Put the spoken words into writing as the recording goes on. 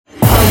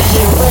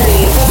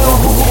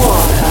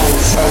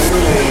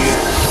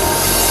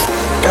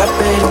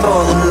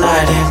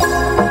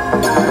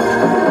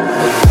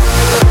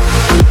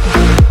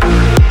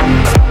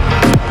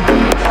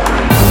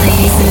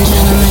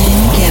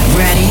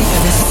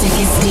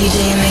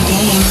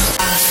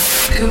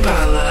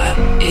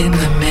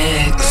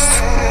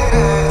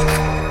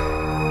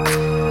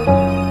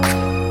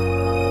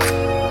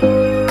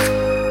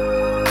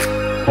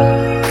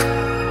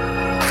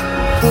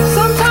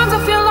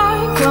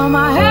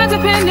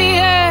hands up in the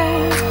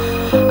air.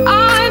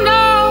 I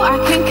know I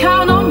can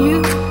count on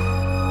you.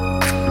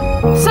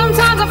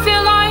 Sometimes I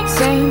feel like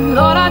saying,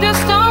 Lord, I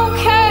just don't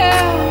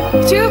care.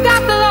 But you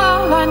got the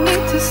love I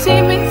need to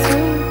see me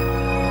through.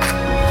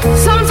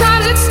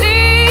 Sometimes it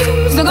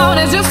seems the going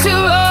is just too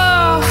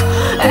rough,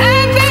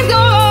 and things go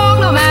wrong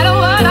no matter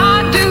what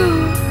I do.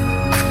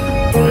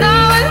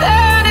 Now and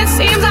then it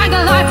seems like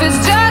life is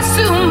just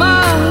too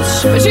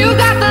much, but you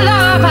got the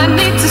love I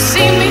need to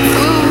see me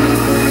through.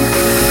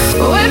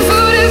 When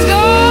food is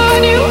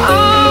gone, you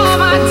are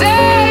my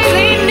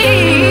daily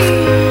need.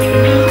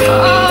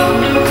 Oh,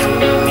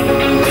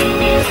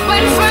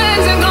 when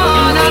friends are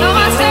gone, I know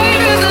my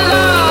Savior's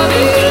love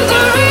is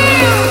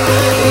real.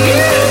 You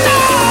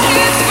know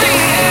it's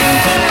real.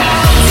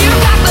 You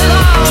got the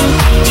love,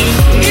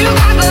 you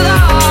got the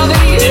love,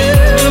 and you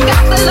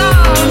got the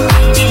love.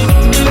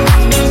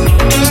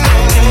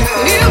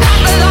 You got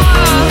the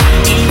love,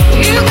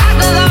 you got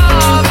the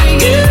love, and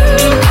you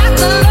got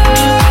the love.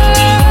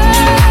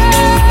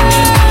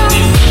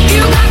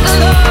 You got the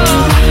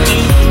love,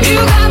 you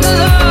got the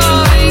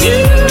love, and you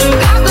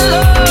got the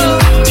love.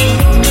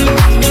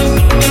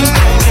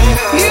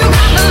 You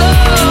got the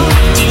love,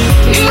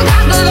 you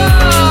got the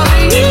love,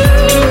 and you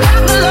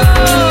got the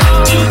love.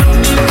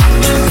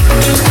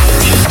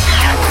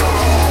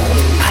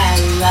 I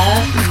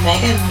love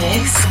Mega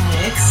Mix.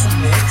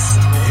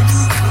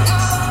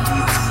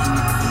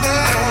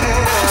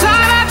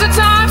 Time after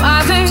time, I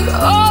think,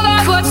 oh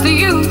Lord, what's the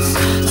use?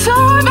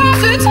 Time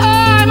after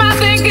time, I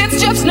think it's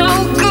just no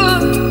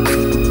good.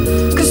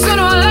 'Cause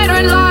sooner or later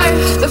in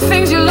life, the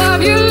things you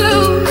love, you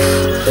lose.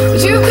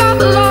 But you got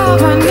the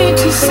love I need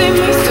to see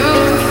me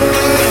through.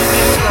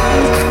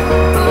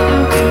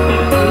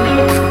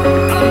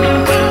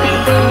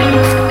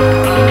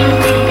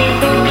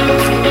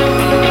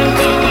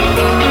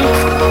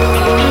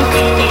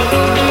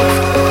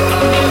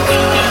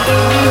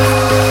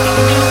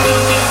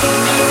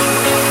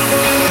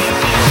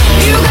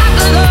 You got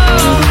the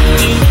love,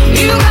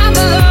 you got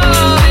the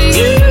love, and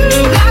you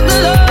got the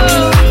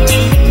love.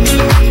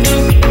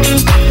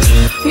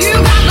 You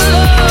got the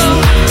love,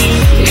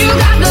 you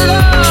got the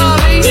love,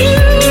 and you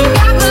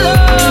got the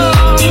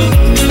love.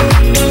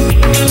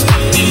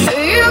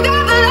 You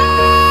got the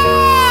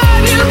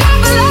love, you got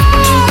the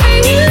love,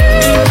 and you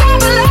got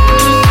the love.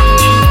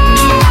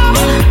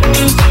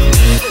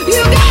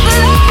 You got the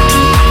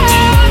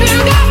love, you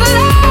got the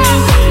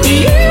love,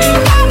 you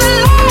got the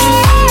love.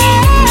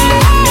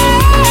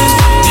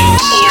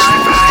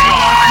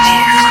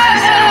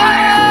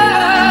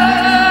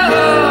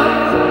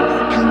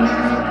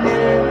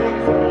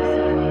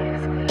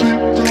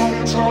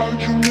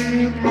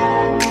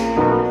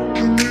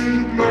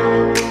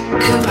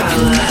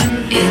 Kubala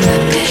in the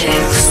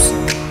mix.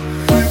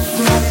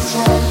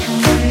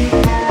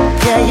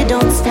 Yeah, you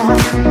don't stop.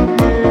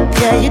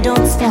 Yeah, you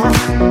don't stop.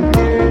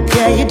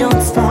 Yeah, you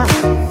don't stop.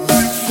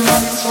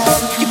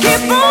 You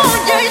keep on.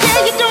 Yeah, yeah,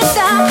 you don't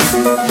stop.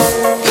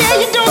 Yeah,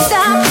 you don't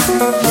stop.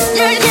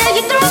 Yeah, yeah,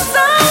 you don't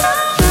stop.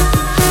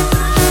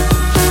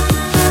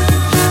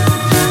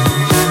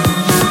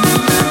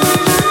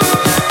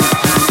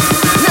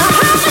 Now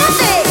how about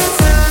this?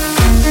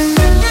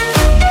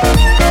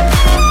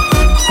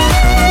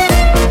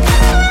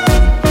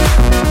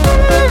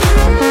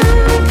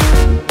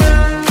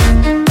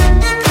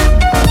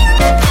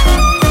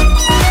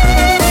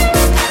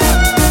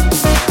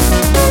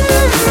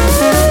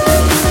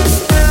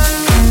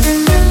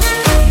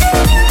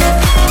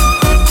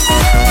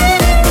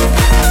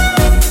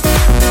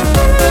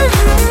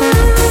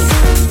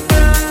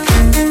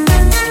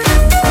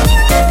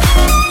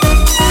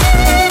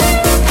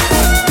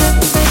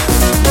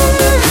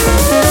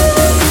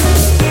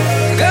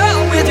 Go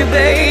with you,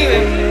 baby.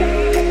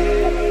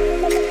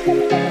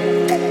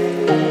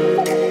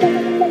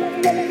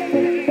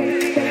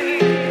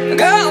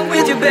 Go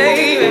with you,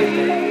 baby.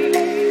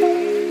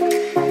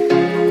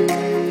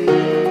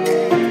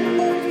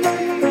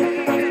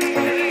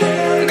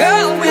 Go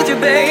with you,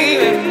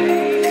 baby.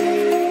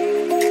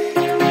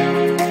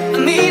 I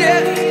need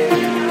it.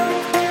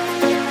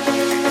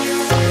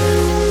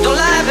 Don't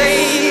lie,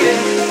 baby.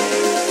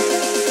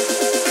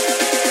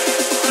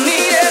 I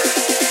need it.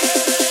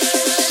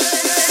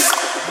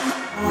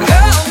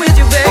 Go with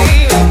you,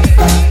 baby.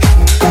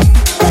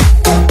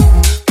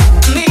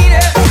 I need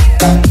it.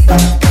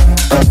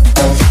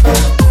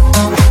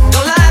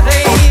 Don't lie.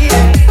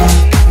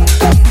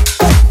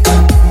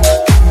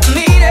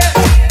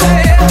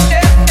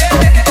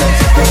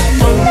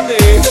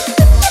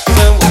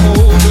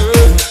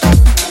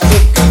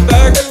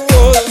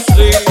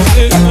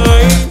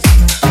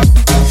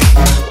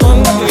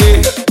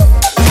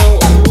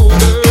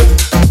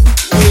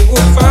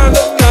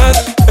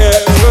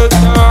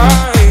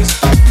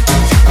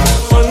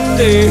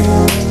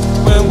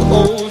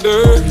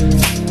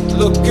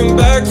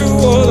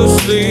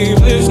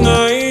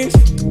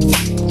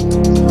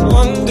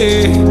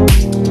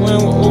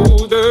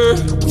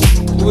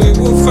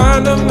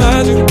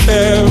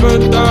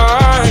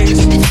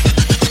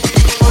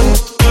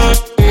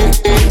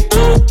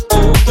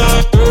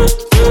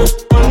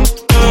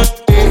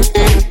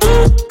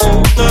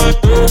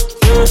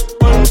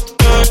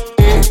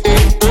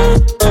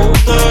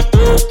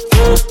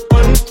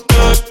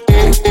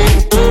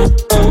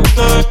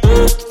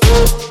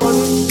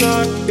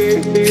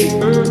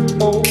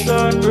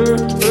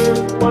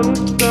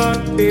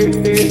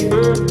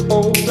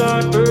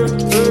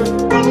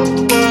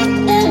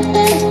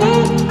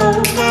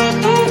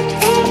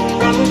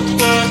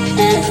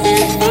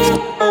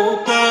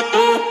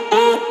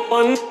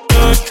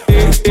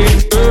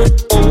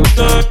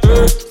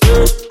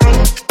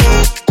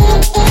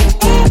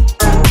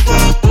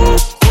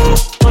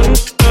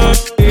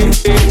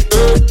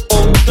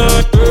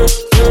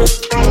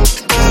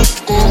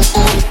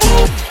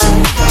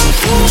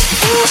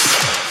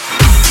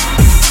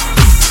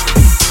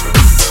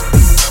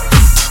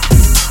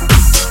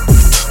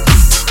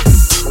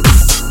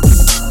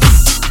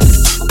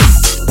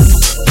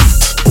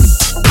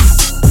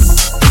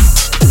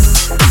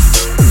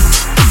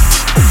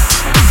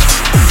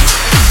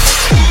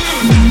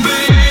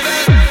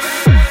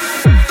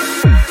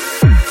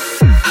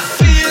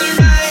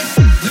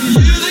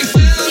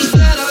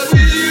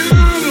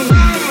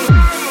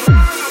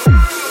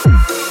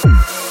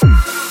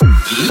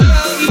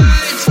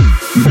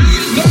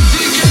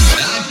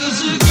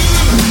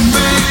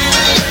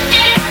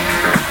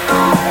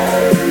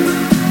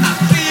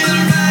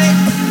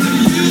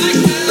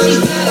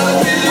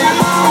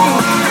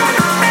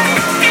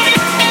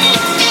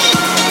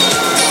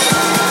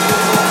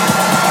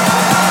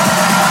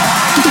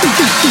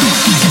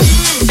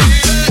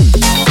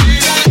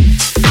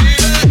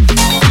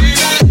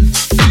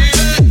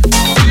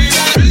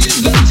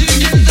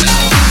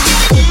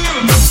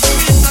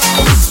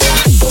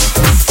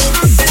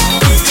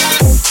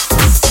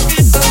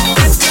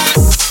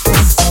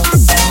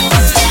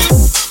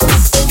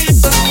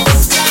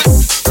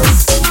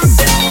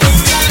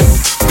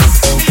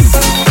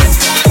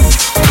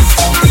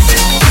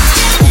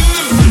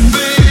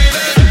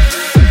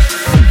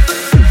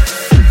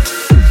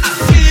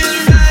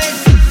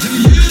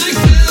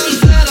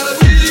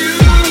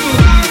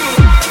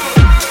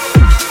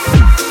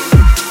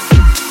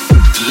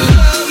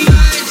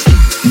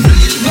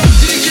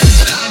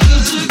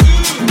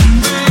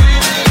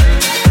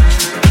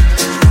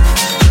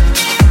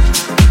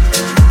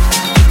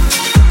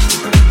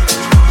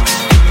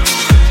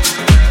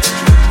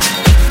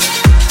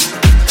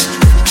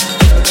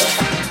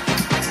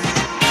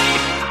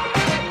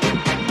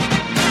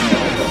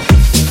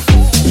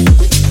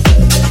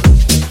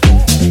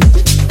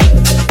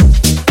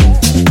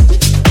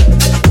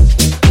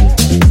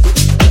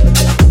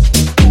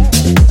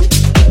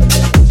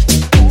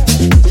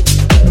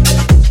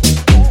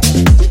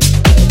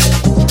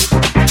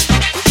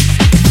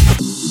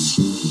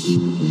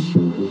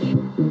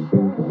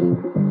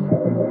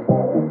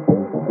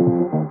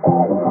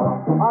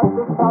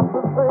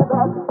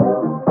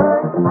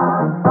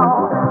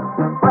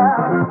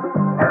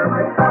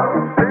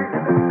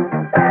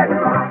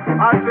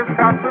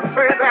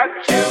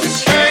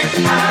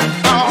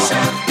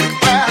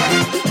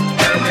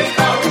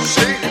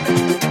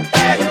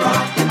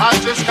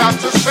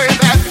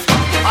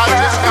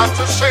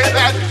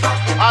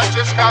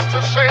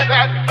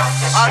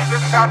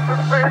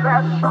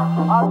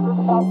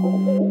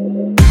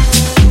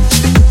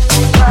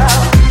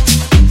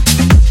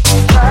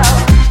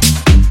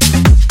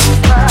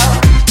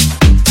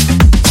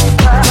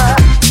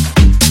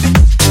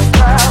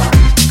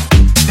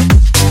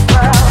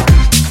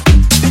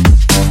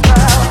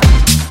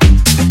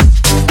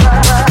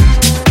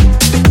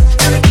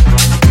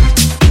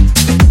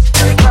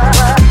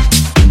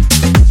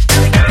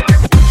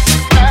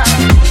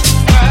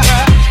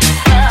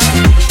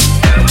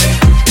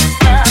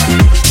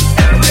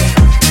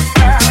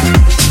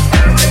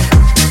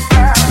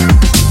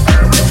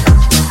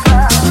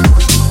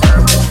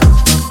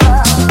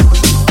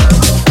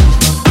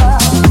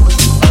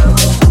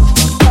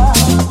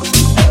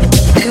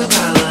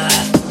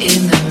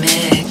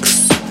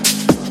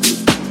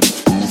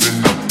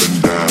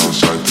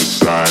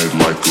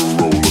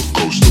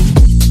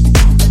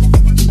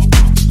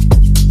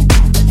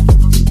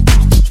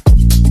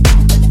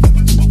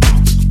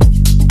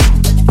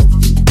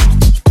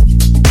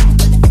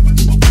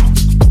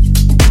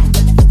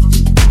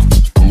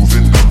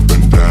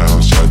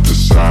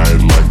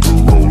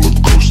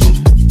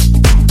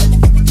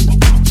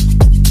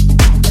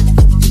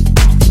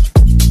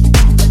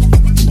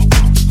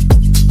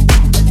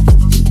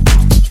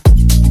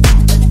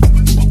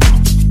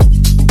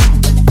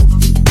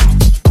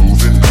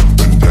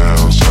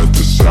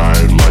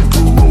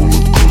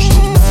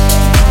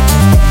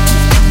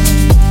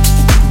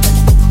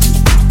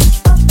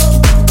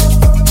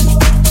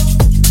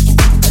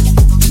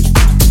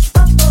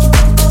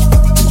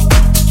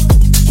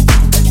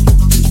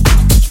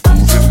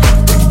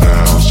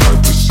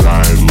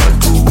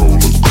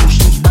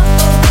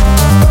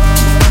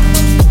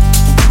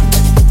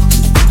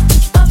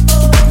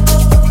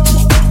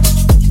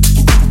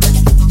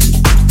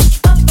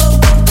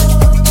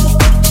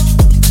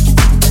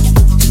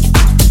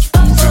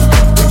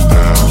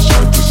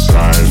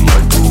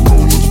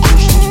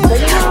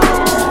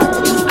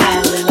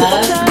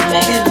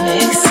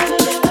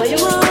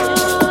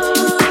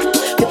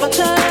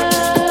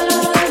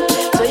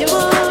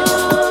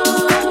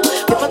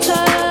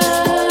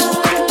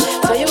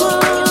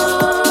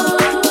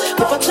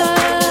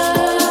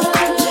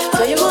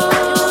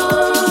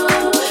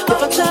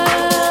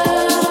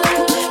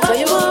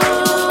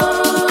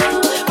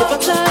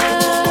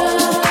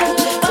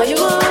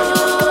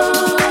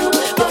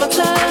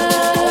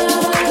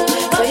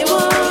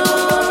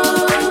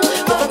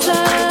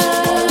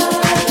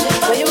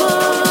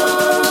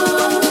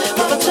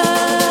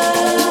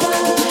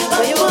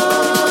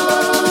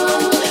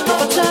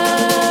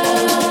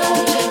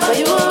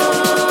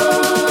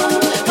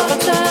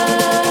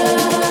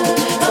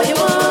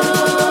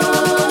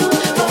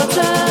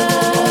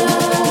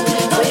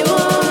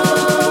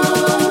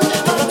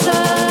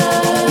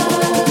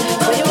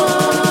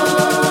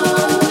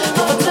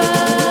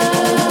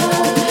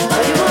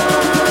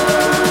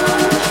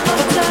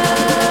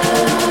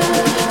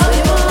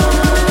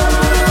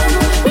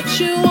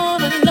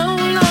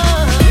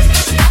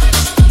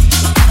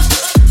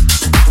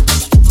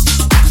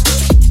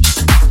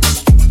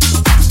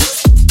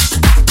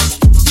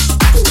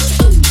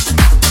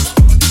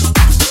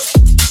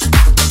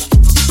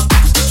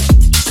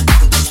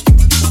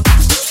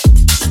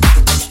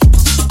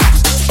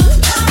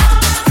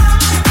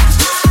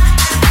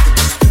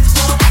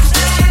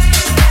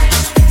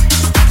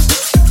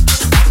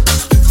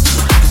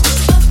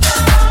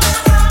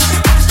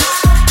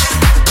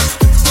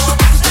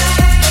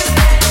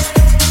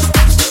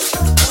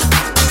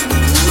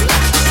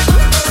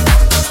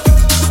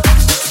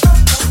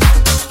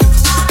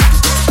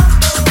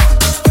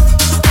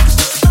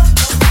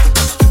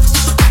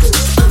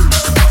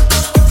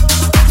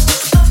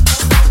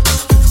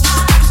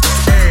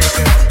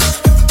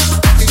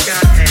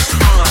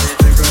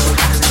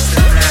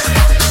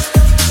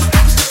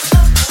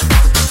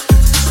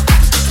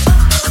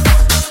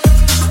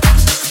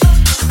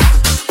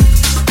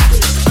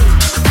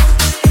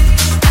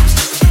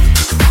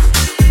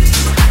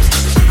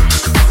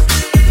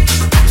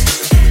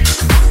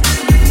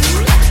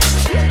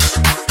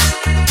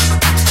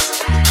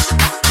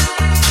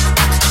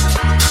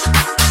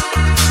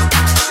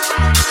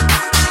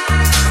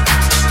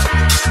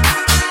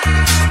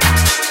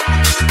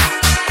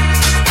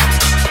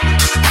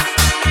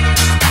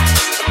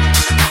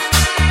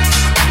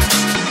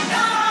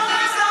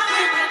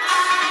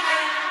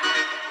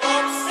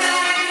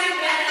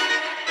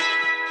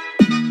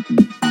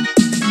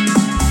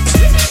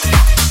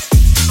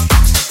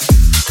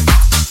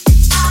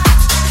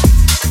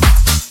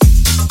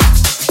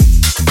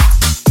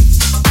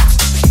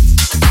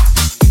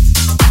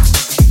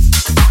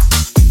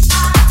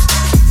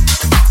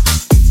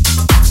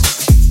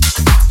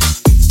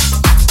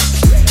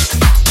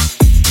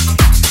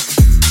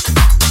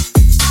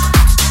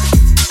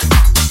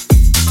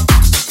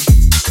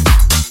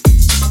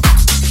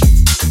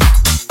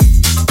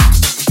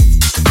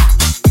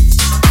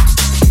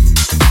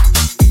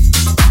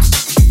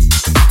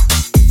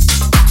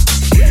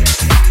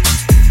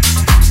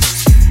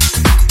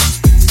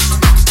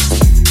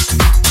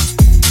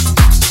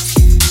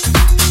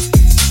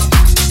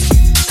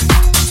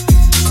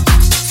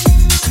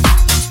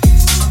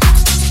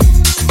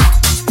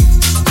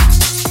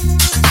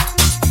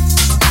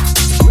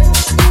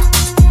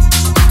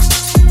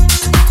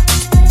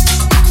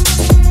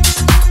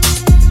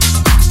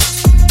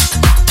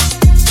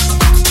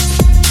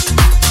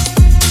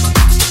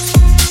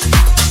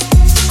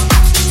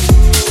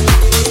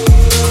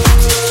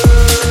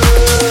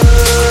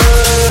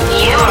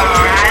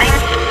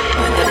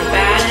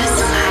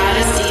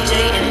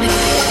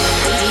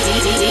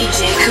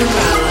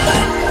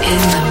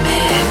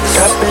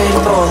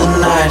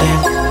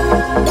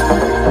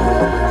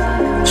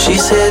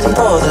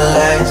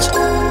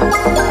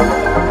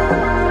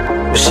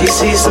 but she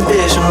sees the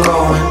vision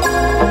going.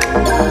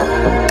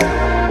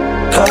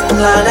 Couple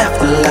line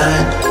after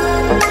line.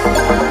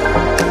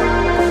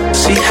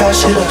 See how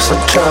she looks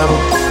like trouble.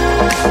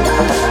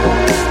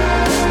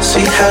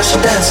 See how she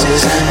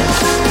dances and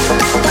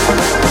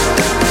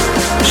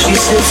she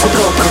sips a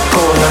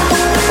Coca-Cola.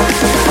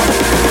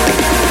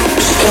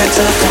 She can't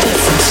tell the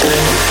difference,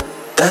 and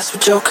that's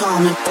what you're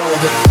coming for.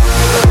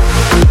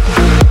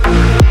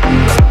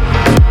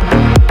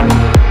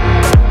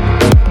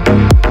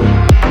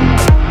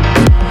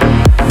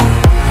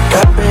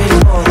 Got ready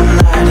for the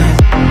night and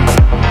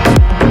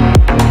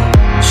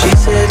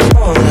she's heading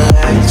for the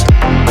lights,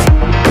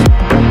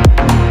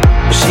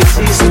 but she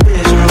sees the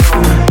vision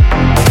rolling.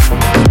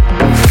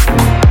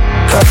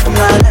 Couple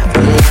line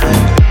after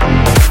line.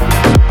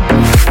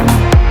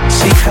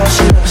 See how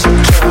she looks in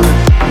trouble.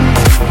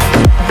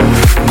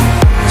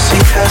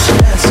 See how she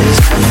dances.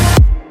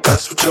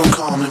 That's what you're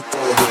coming for.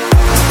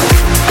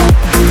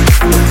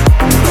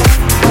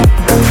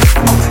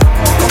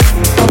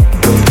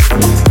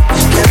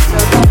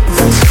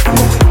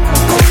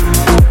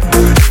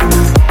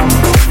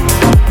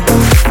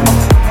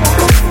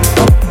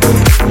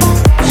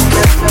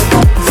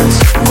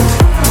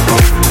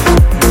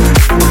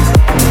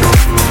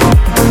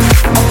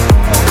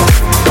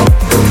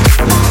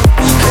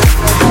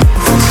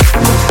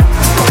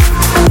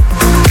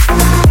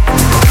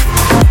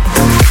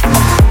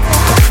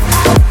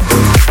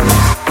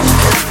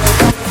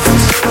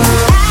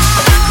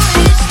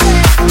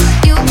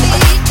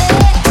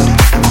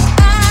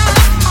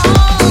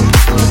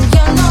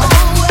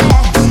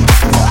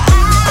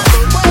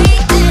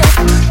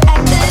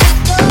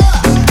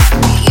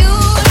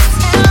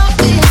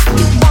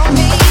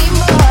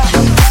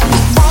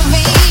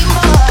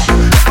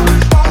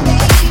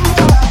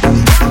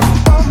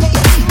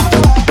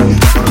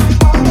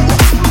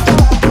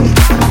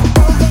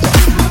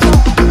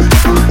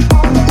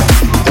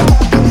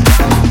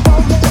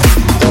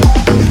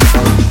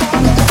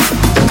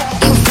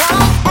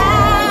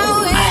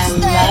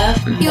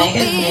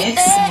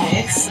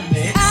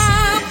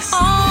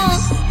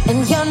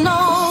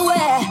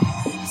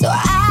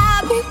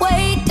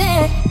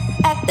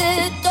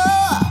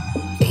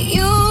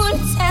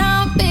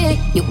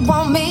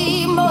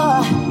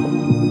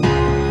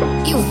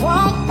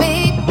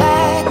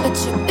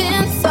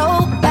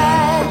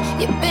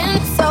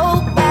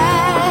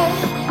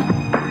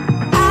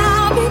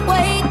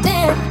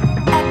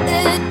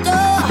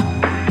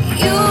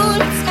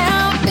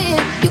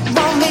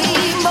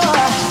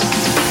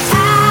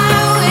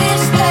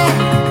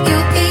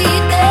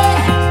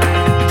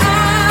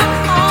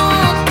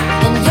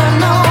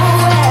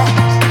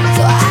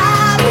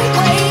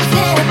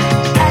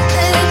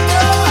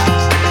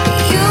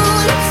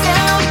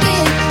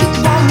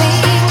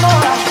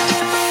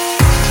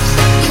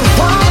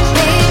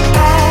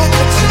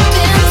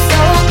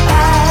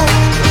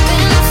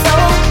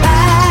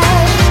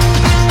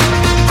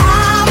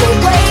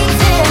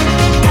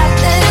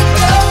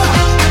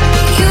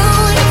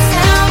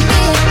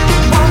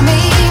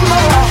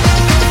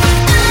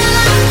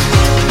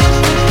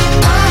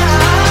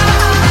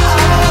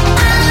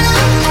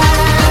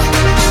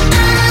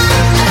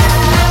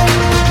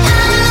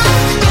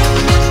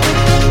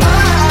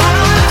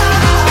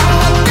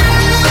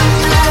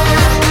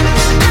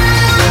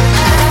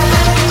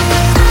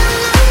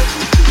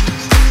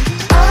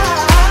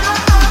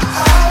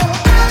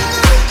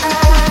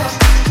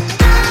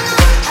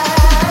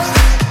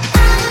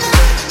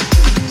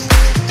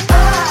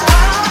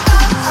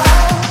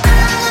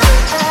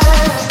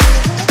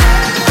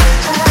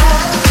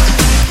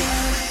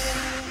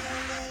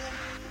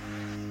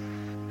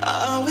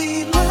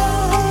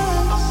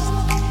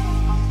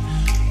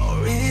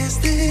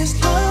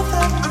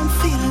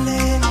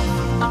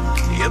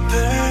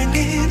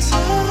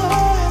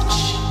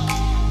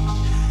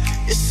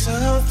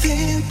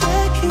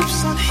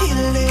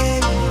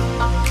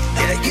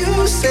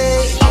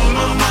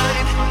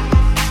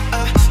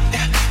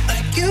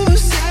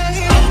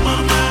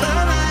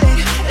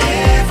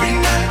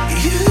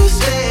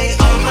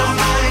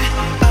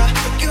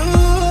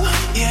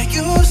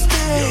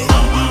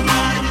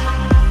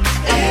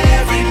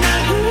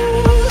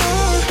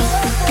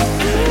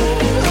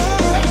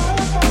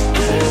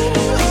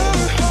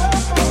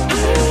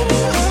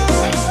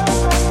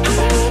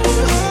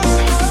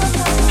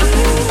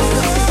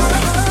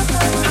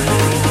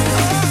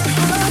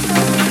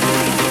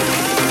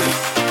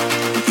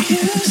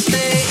 You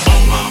stay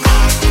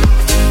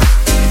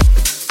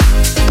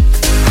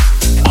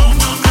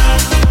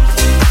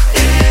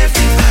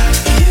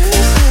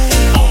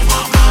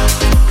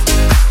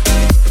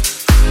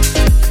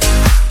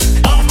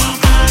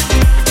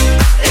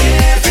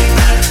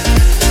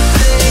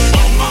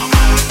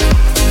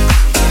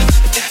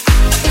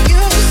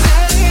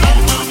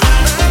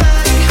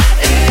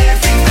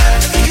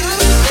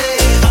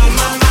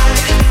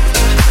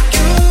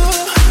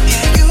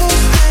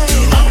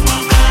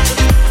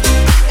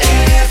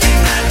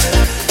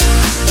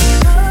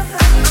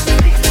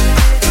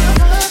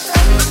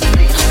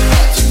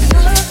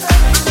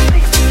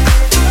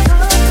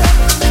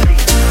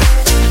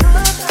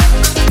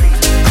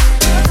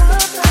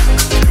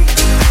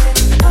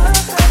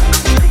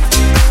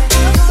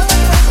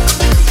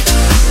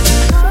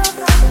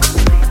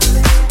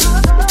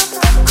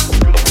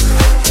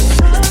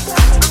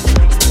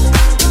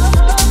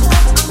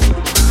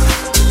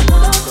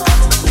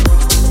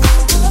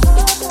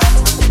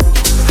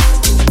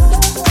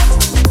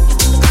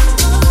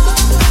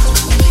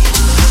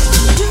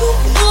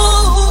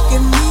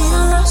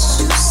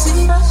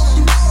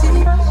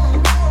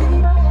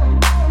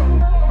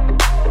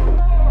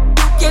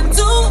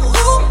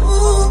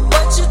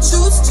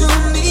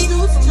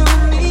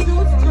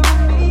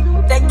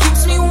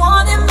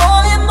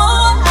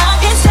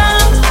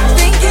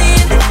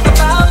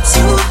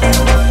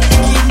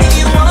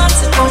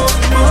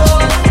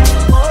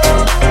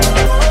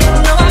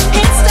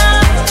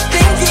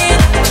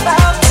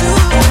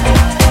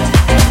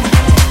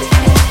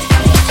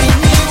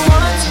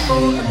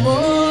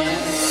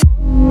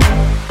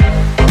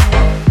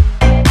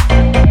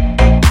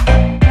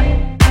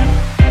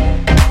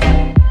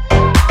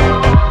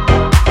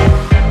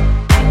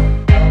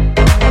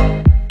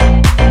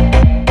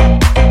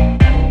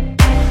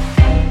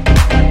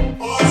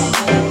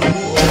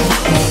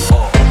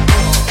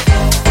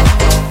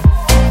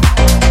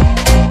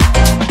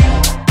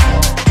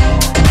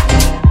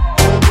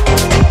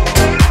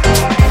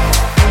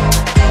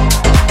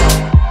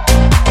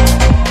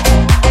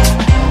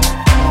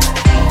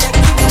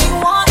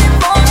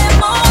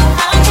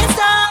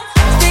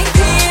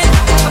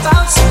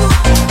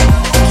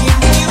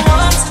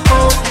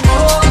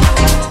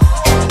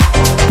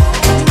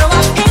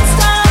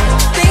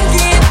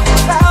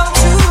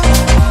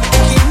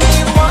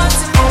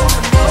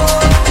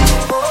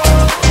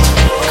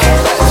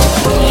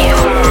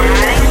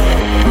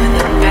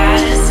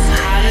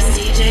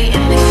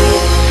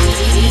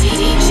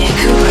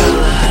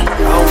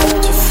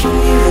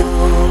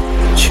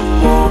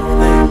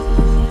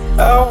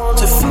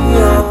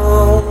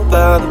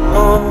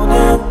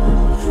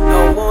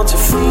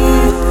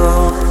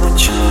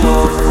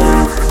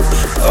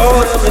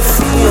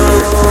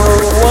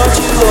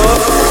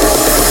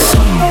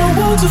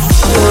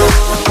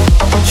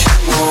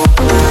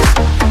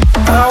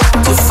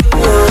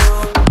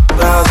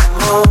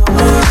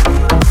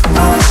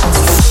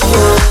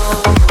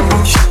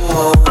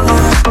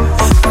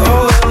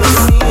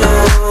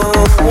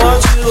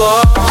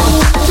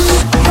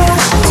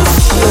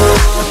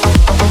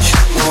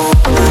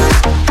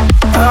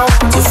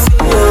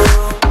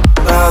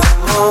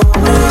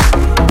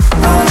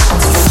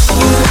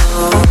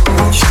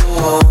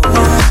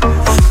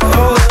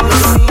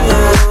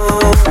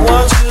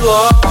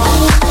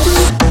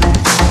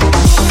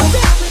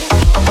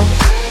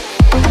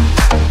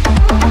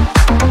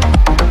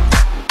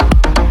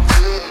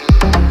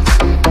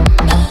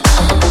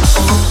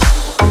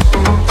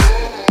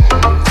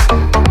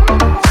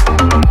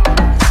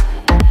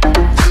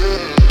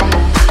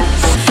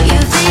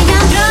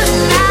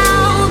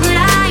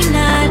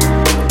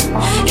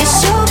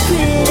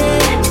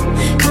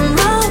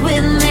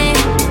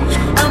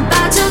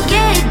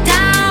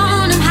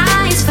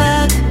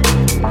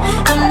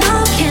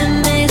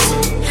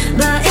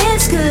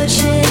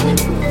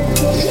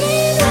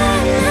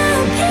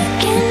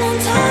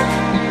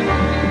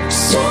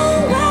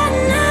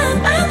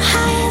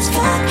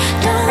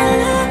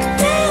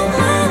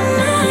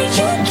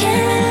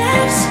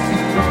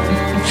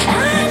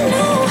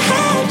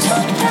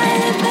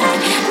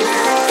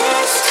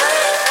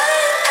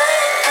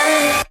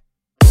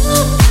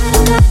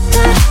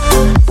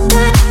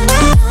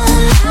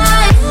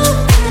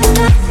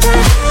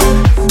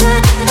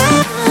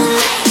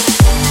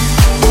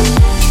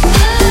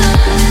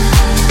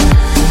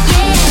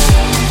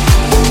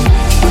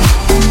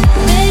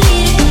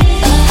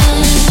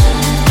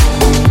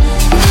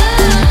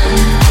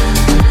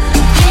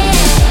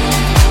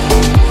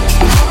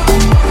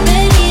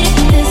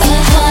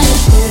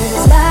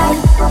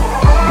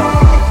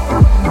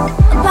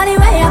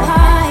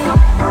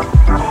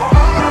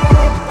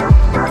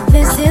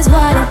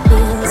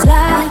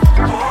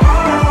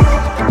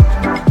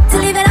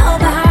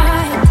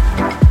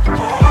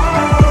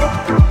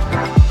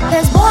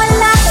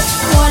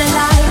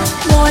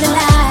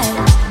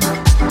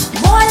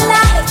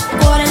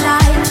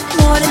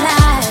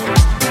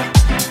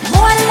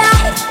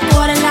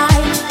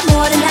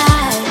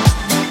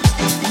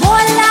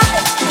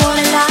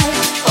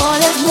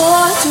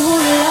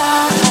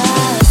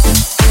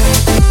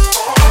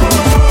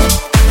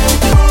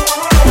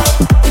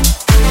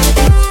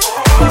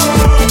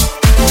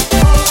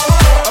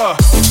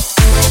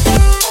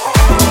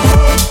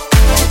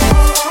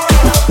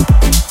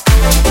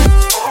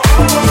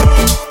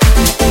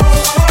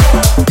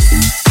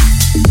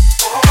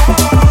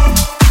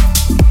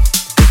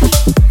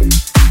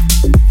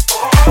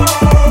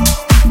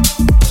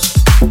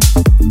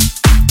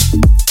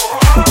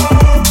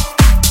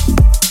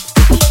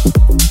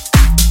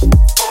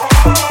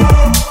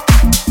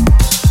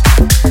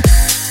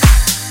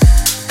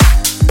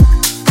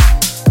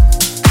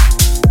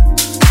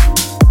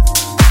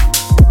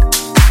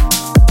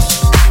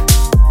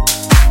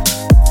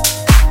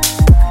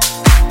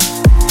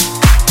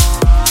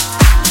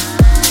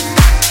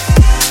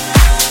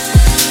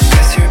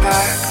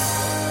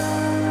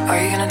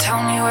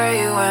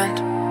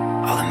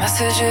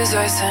messages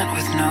I sent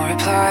with no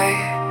reply.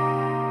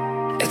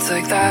 It's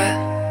like that.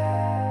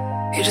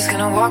 You're just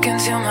gonna walk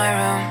into my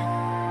room.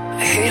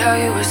 I hate how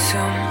you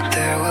assume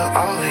there will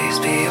always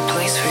be a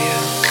place for you.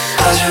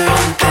 Pleasure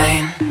and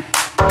pain,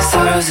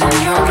 sorrows in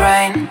your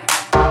brain.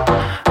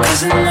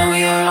 'Cause I know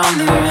you're on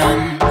the run.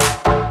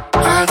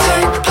 I'll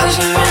take the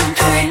pleasure and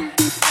pain,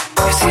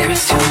 your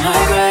secrets to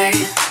my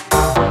grave.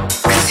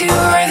 'Cause you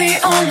are the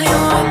only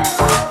one.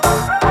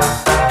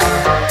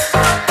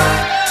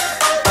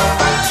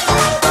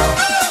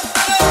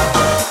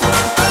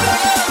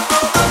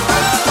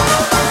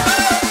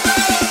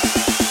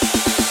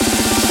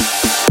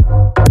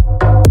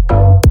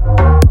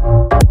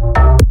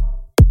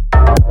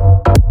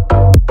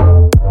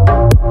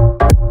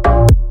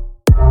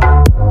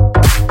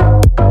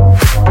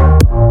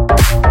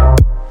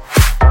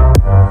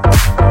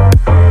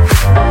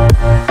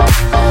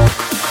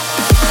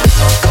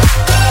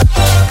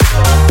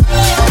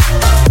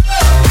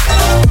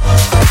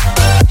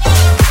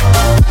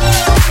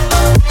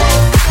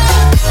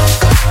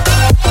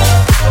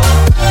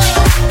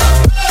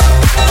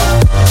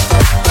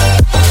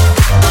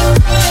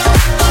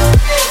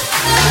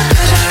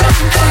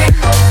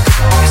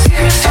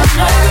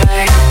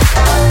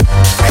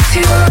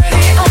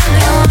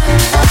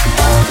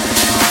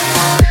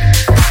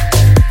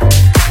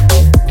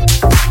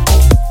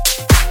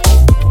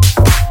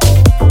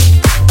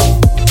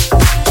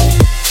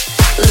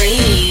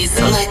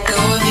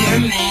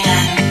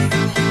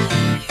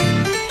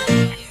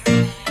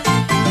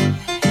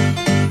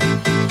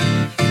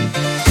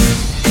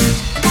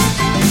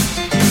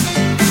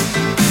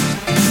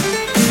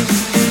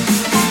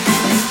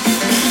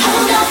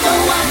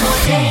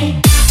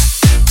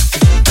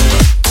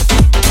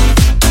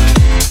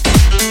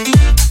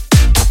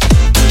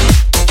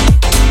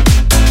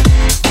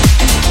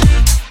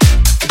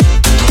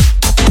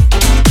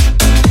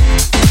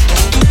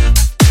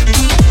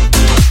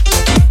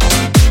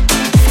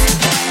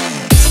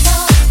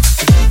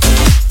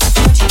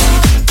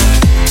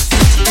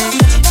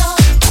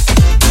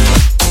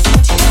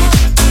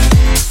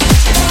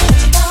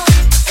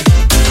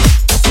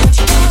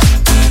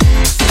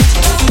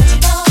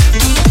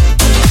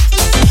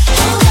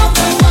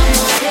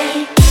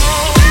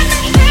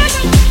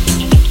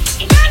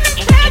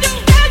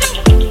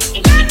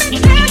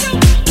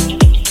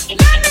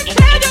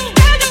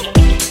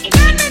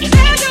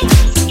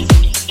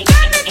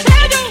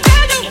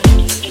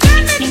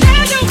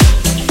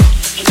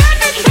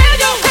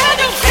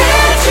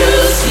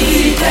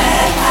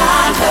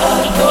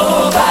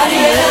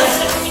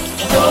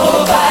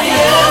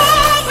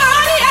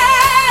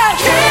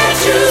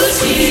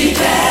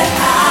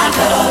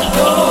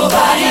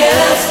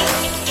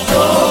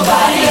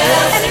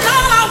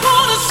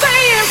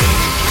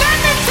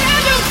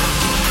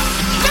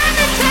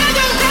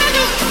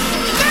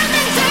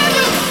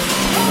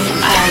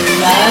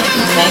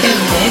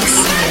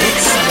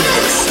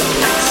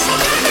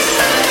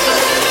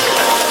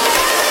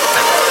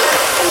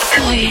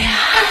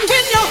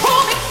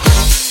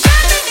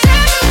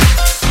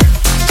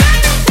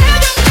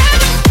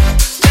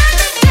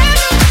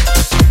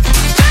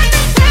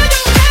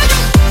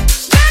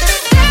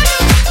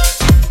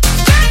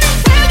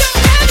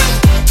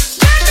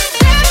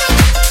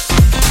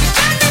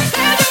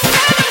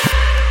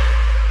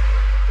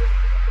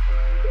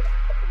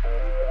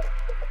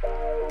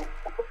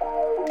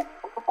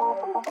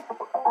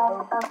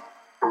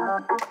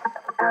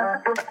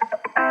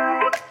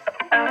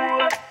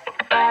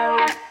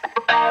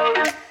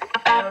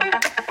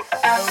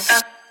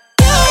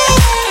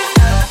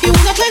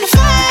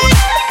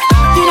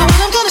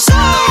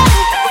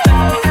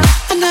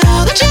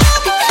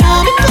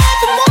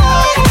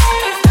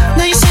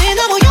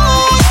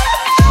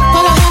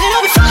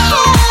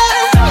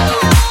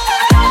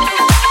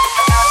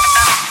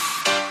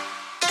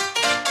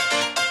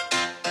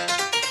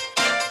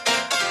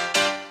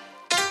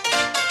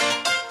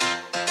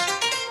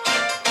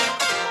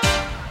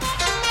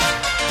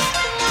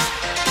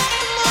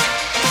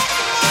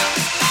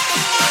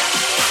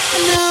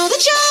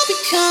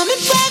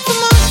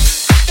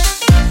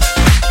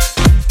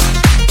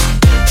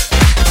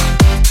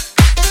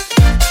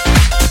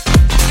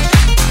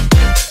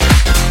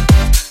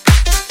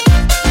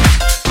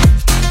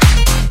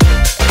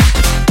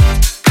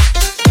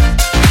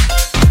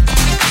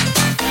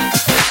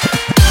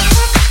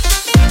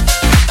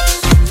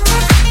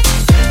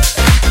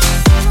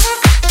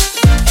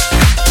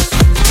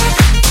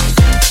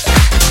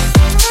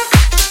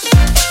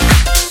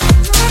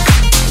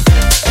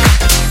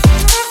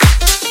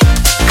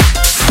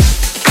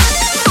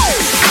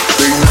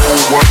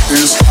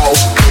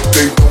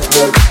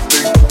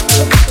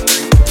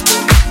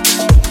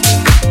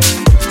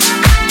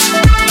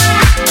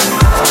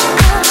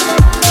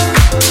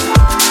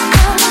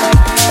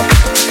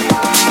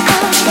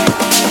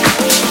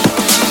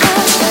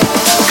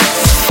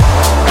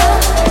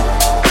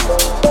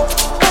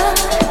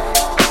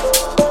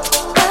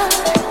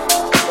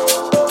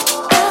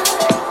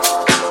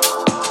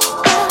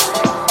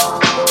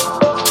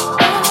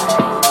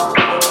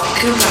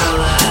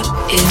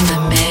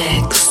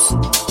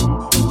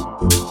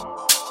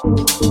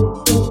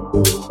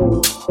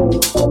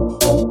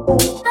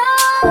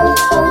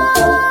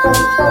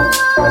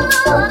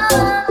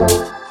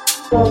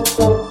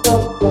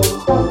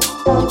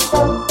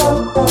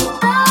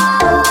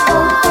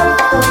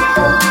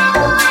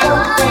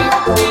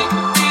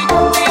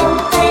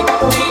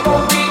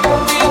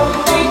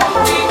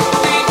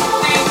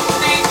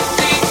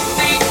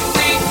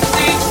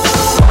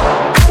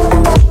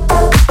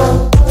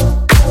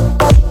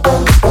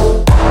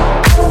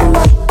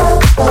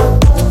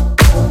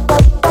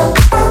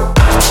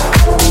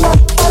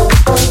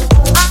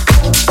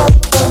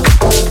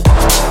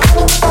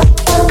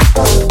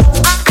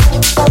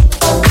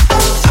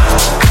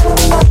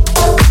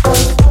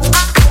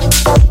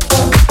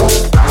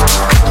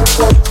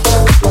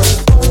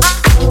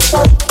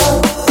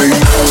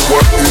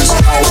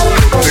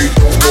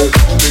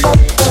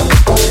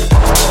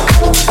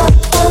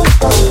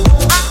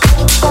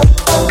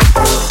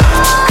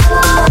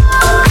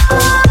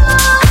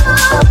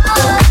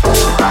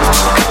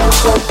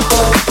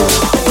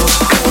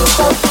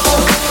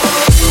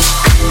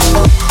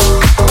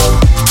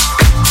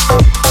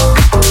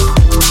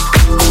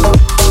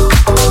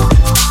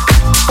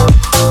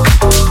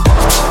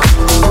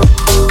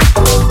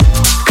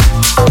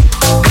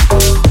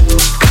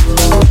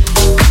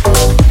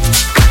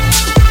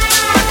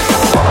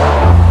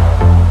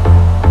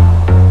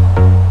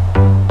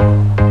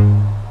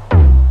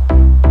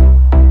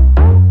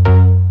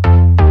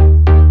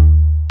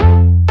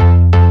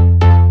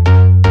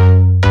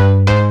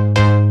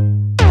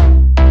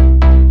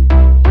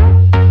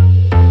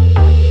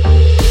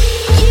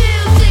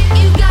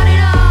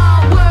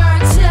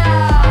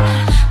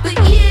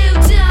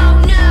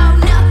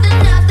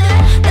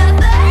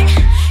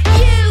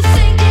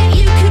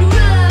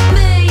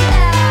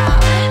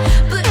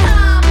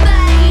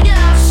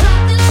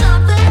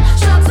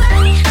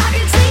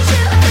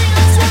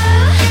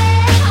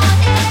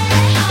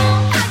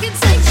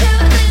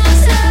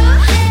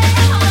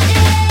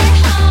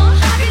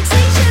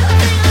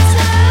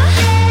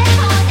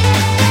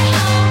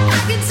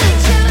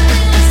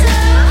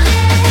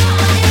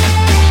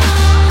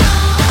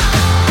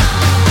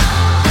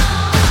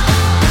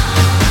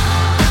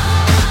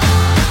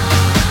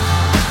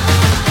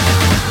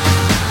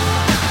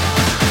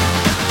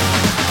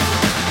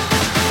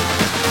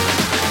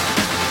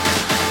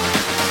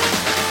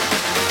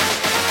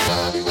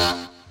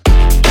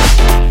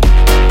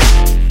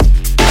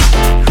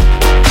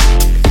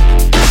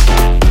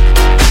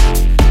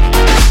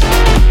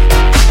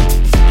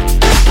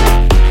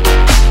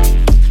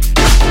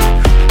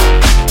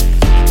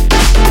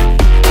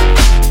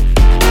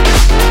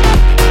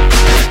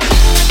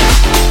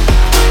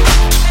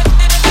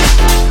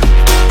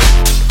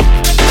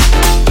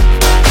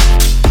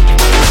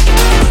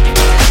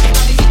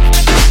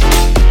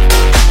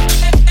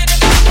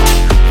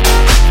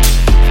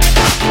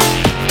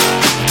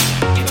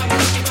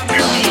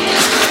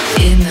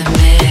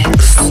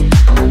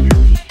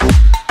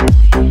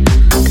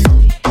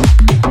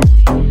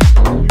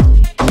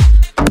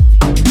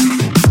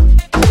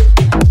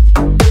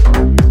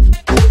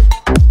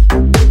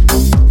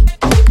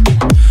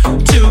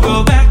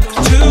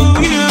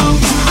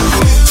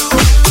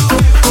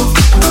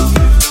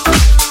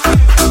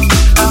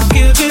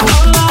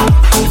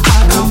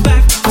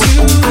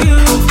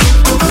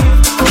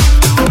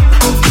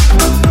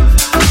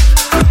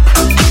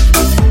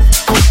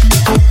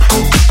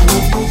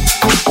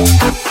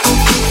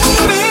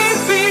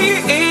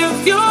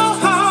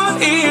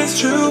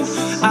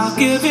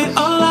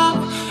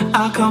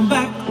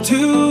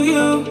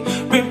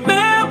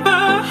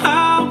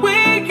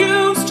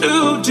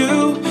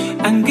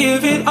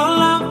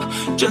 all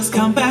up, just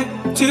come back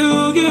to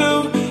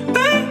you,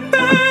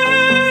 baby.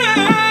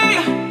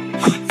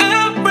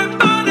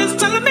 Everybody's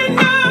telling me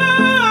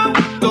now,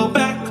 go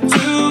back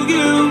to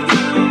you,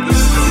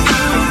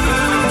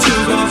 to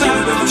go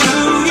back to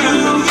you,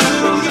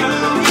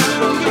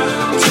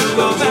 to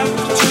go back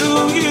to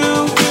you.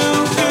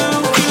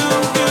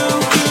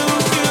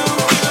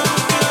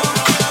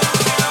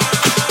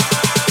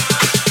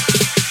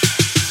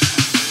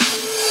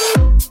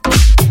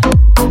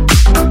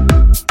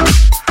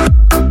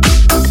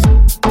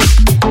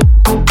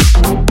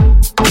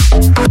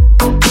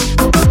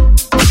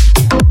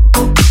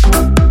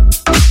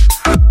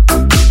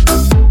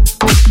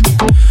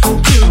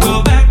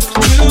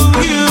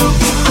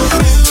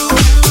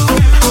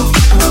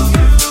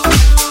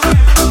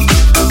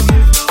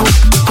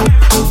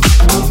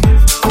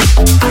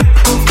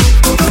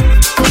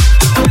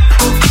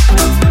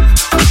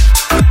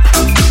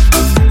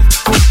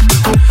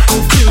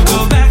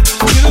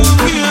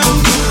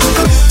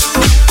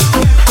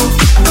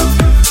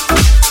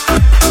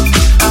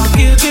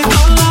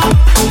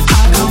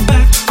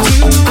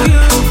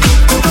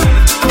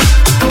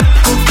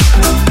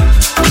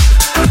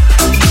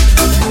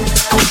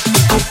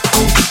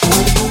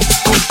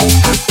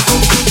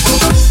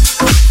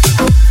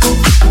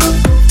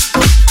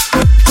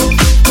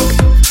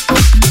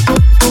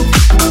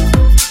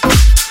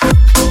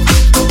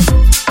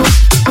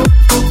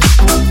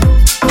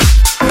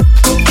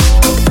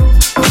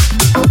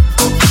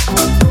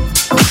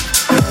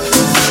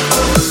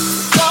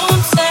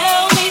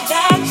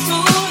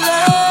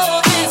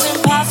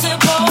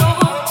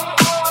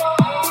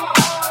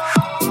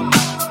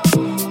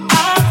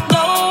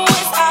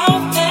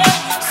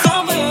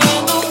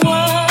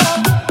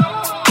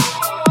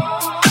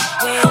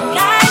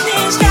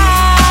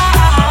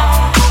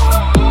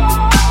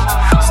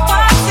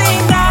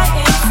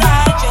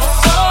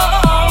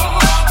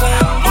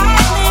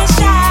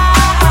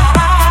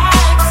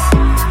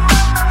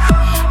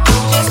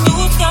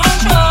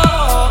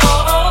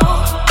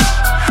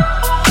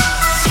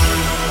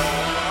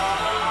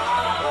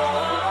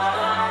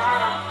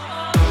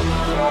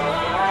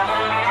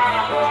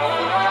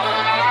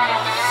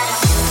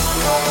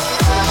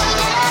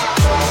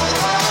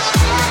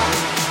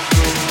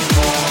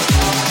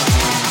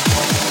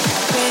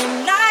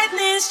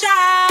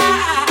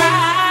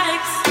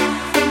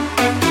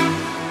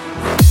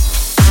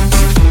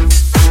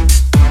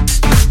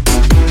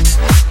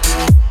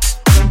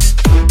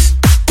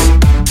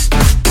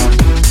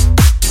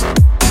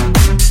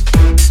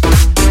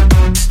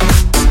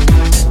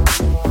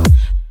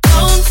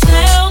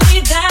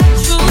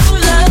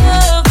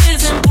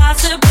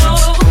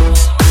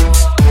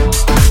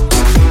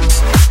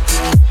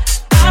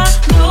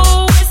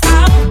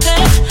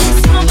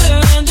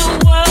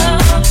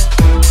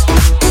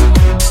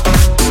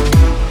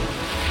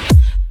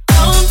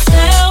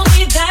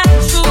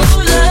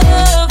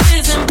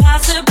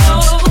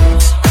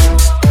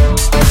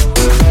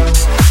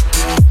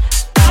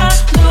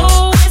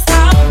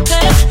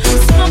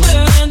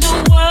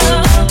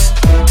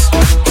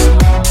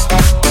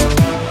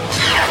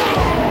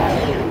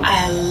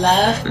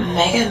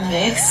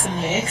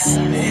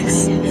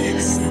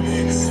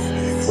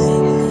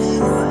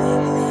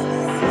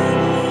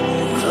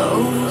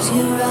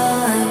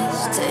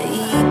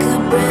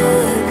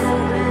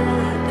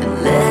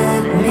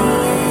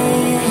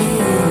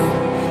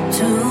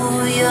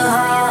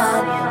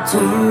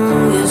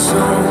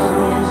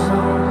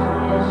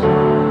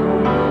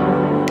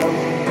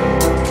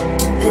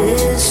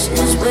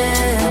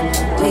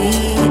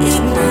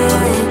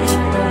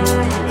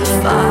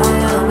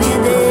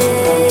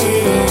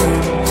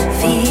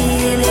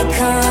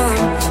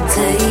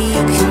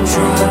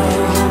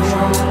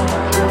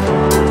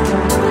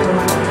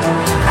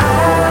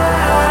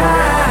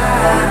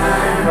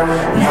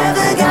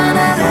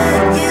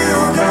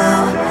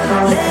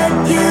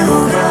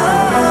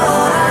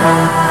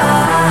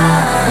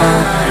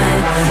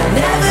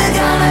 Never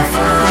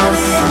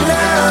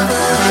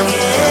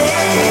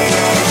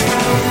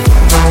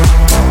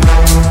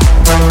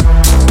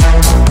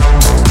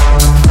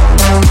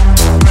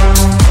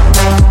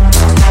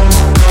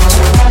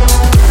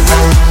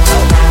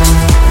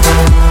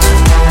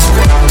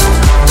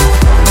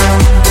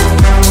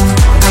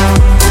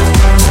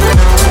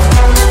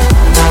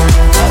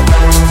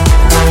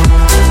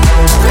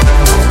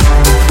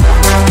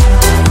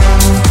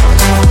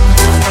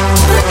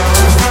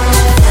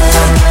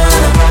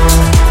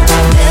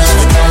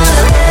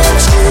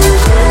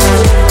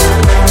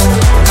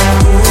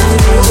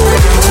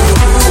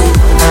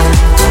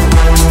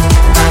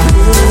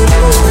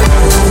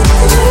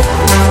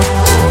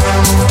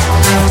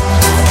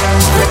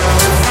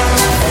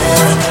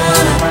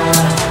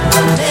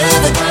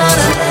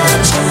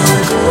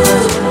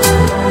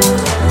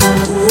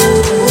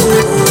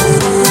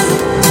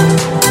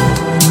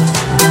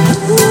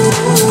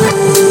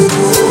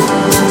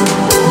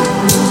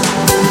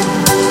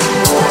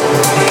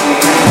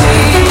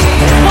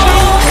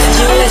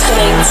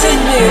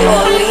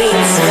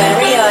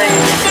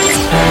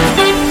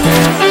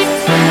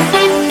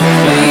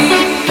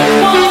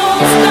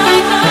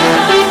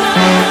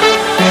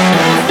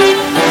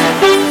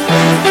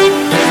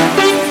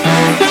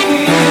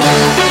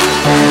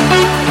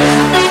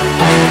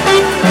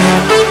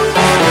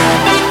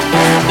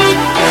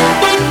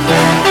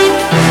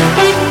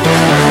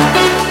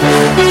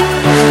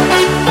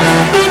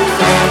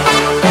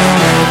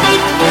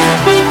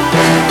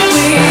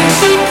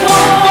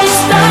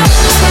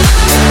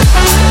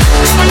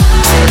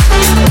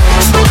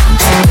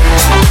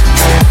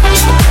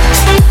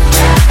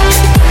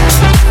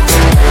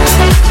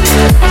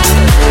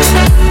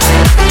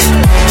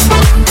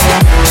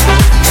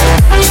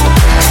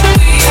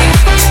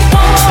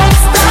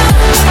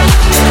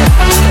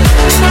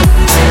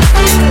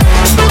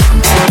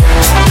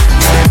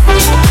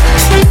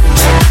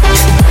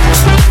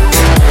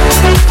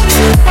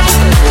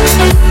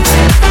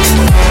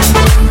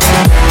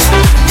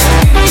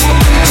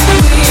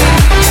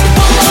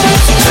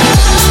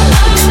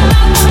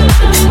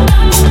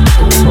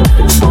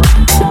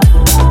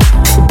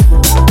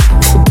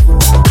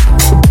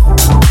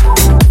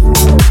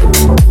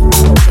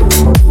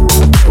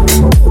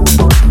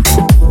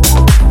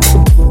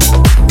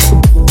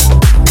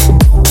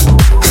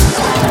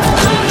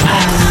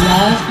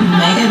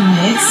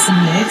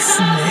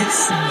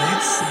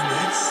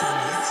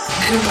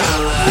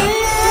Corolla.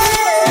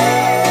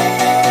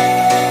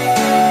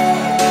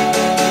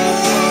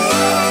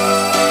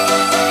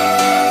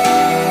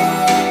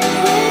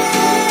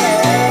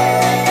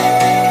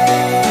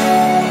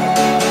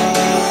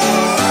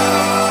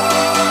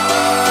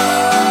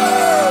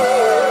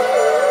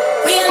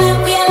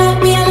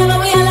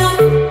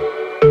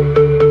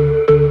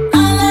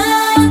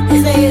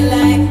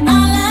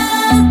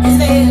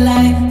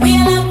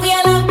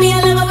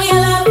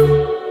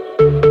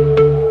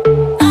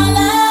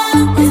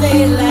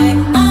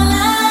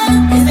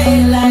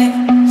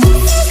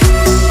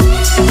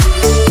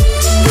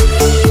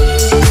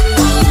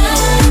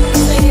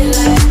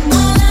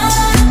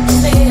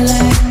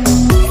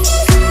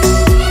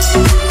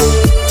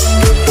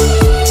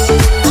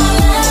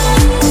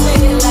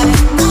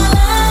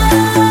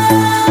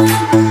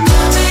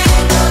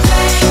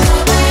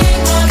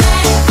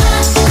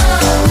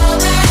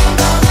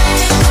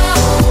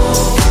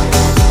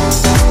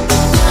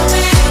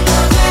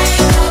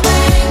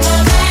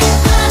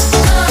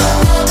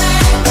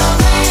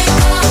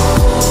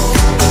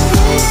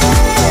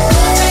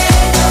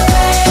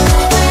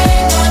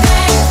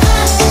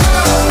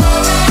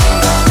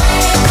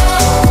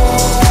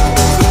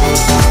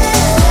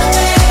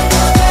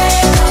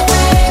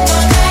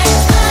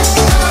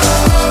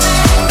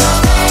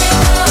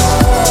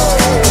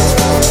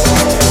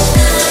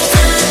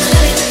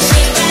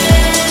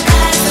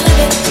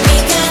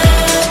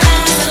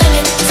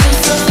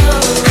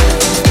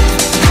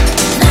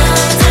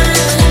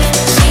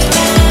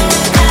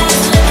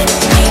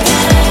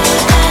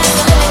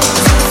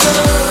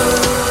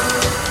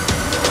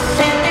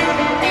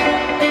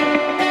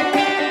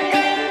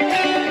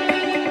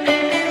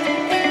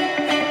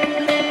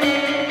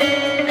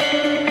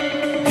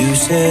 You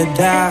said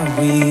that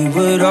we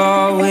would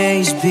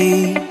always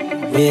be.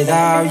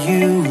 Without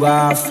you,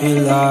 I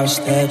feel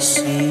lost at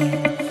sea.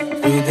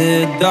 Through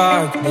the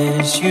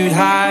darkness, you'd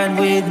hide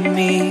with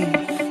me.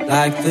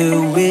 Like the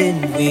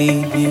wind,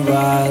 we'd be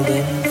wild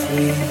and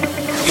free.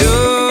 You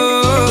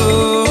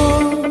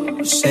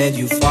said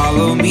you'd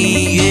follow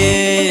me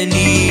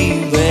anywhere.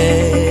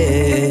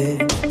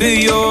 But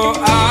your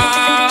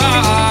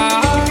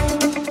eyes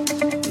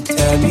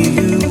tell me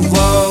you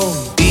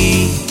won't be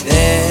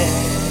there.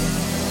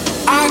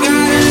 I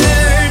gotta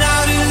learn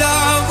how to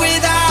love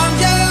without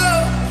you.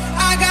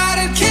 I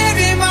gotta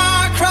carry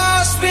my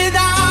cross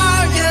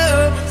without you.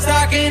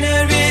 Stuck in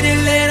a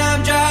riddle and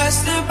I'm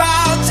just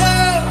about to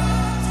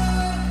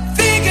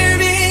figure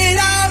it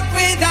out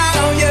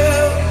without you.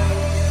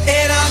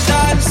 And I'm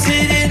done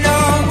sitting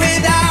on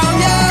without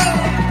you.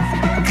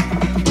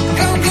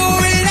 I'm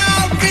going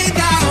out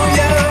without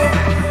you.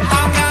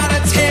 I'm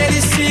gonna tear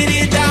this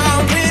city down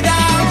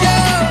without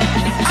you.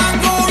 I'm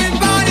going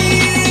body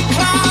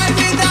inclined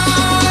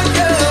without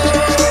you.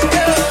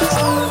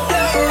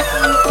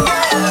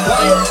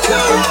 1,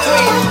 2,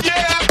 3, yeah.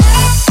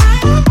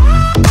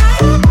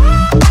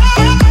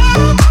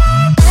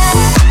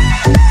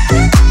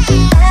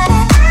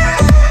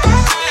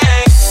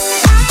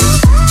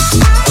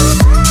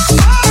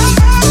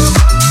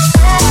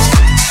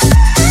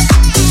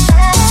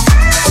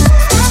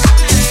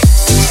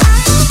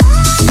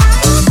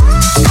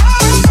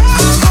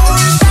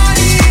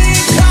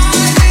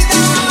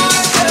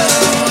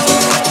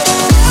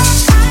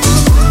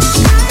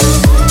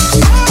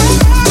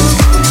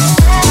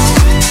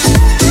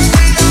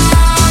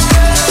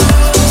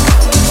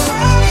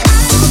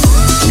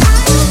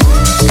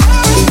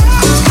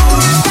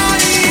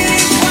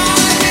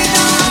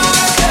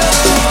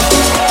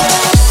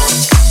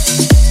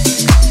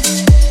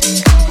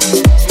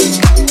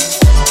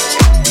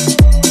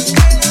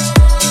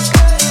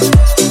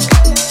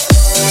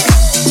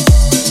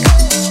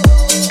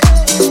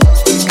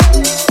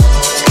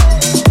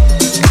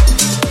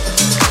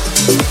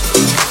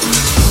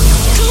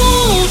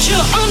 Don't you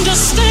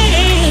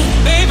understand,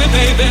 baby,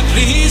 baby,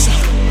 please?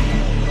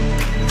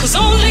 'Cause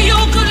only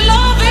your good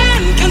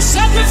loving can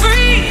set me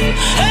free.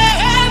 Hey,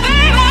 hey,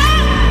 baby,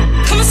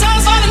 come and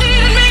satisfy the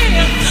need in me.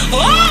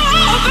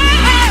 Oh,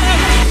 baby,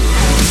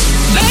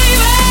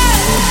 baby,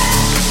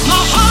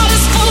 my heart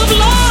is full of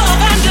love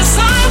and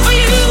desire for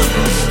you.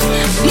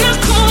 Now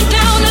come on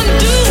down and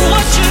do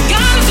what you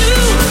gotta do.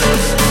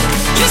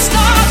 You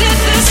started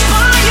this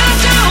fire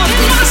down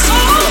in my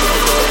soul.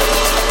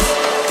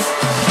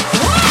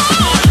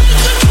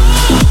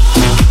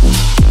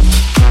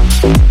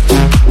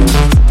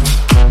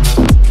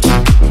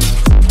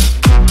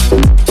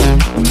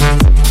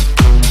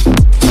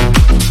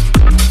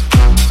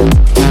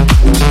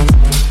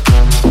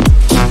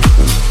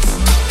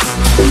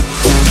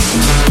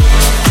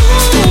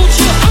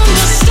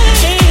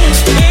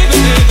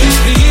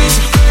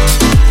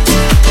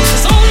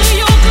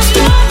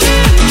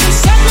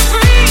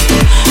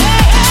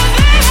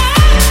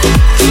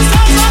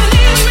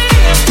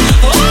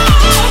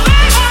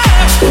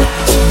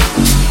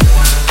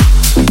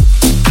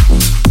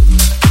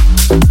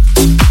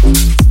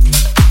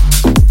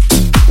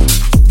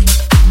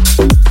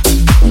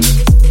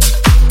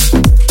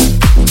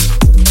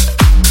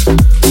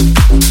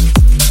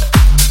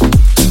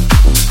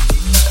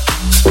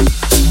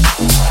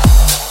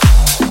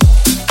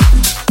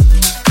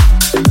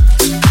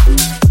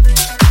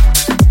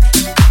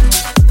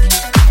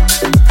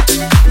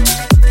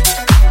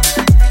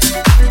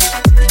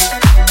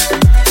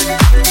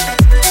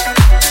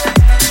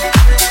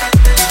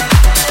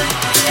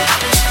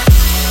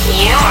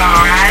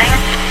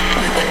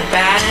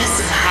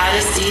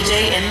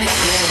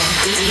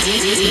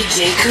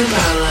 DJ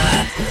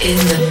Kubala in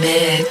the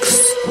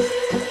mix.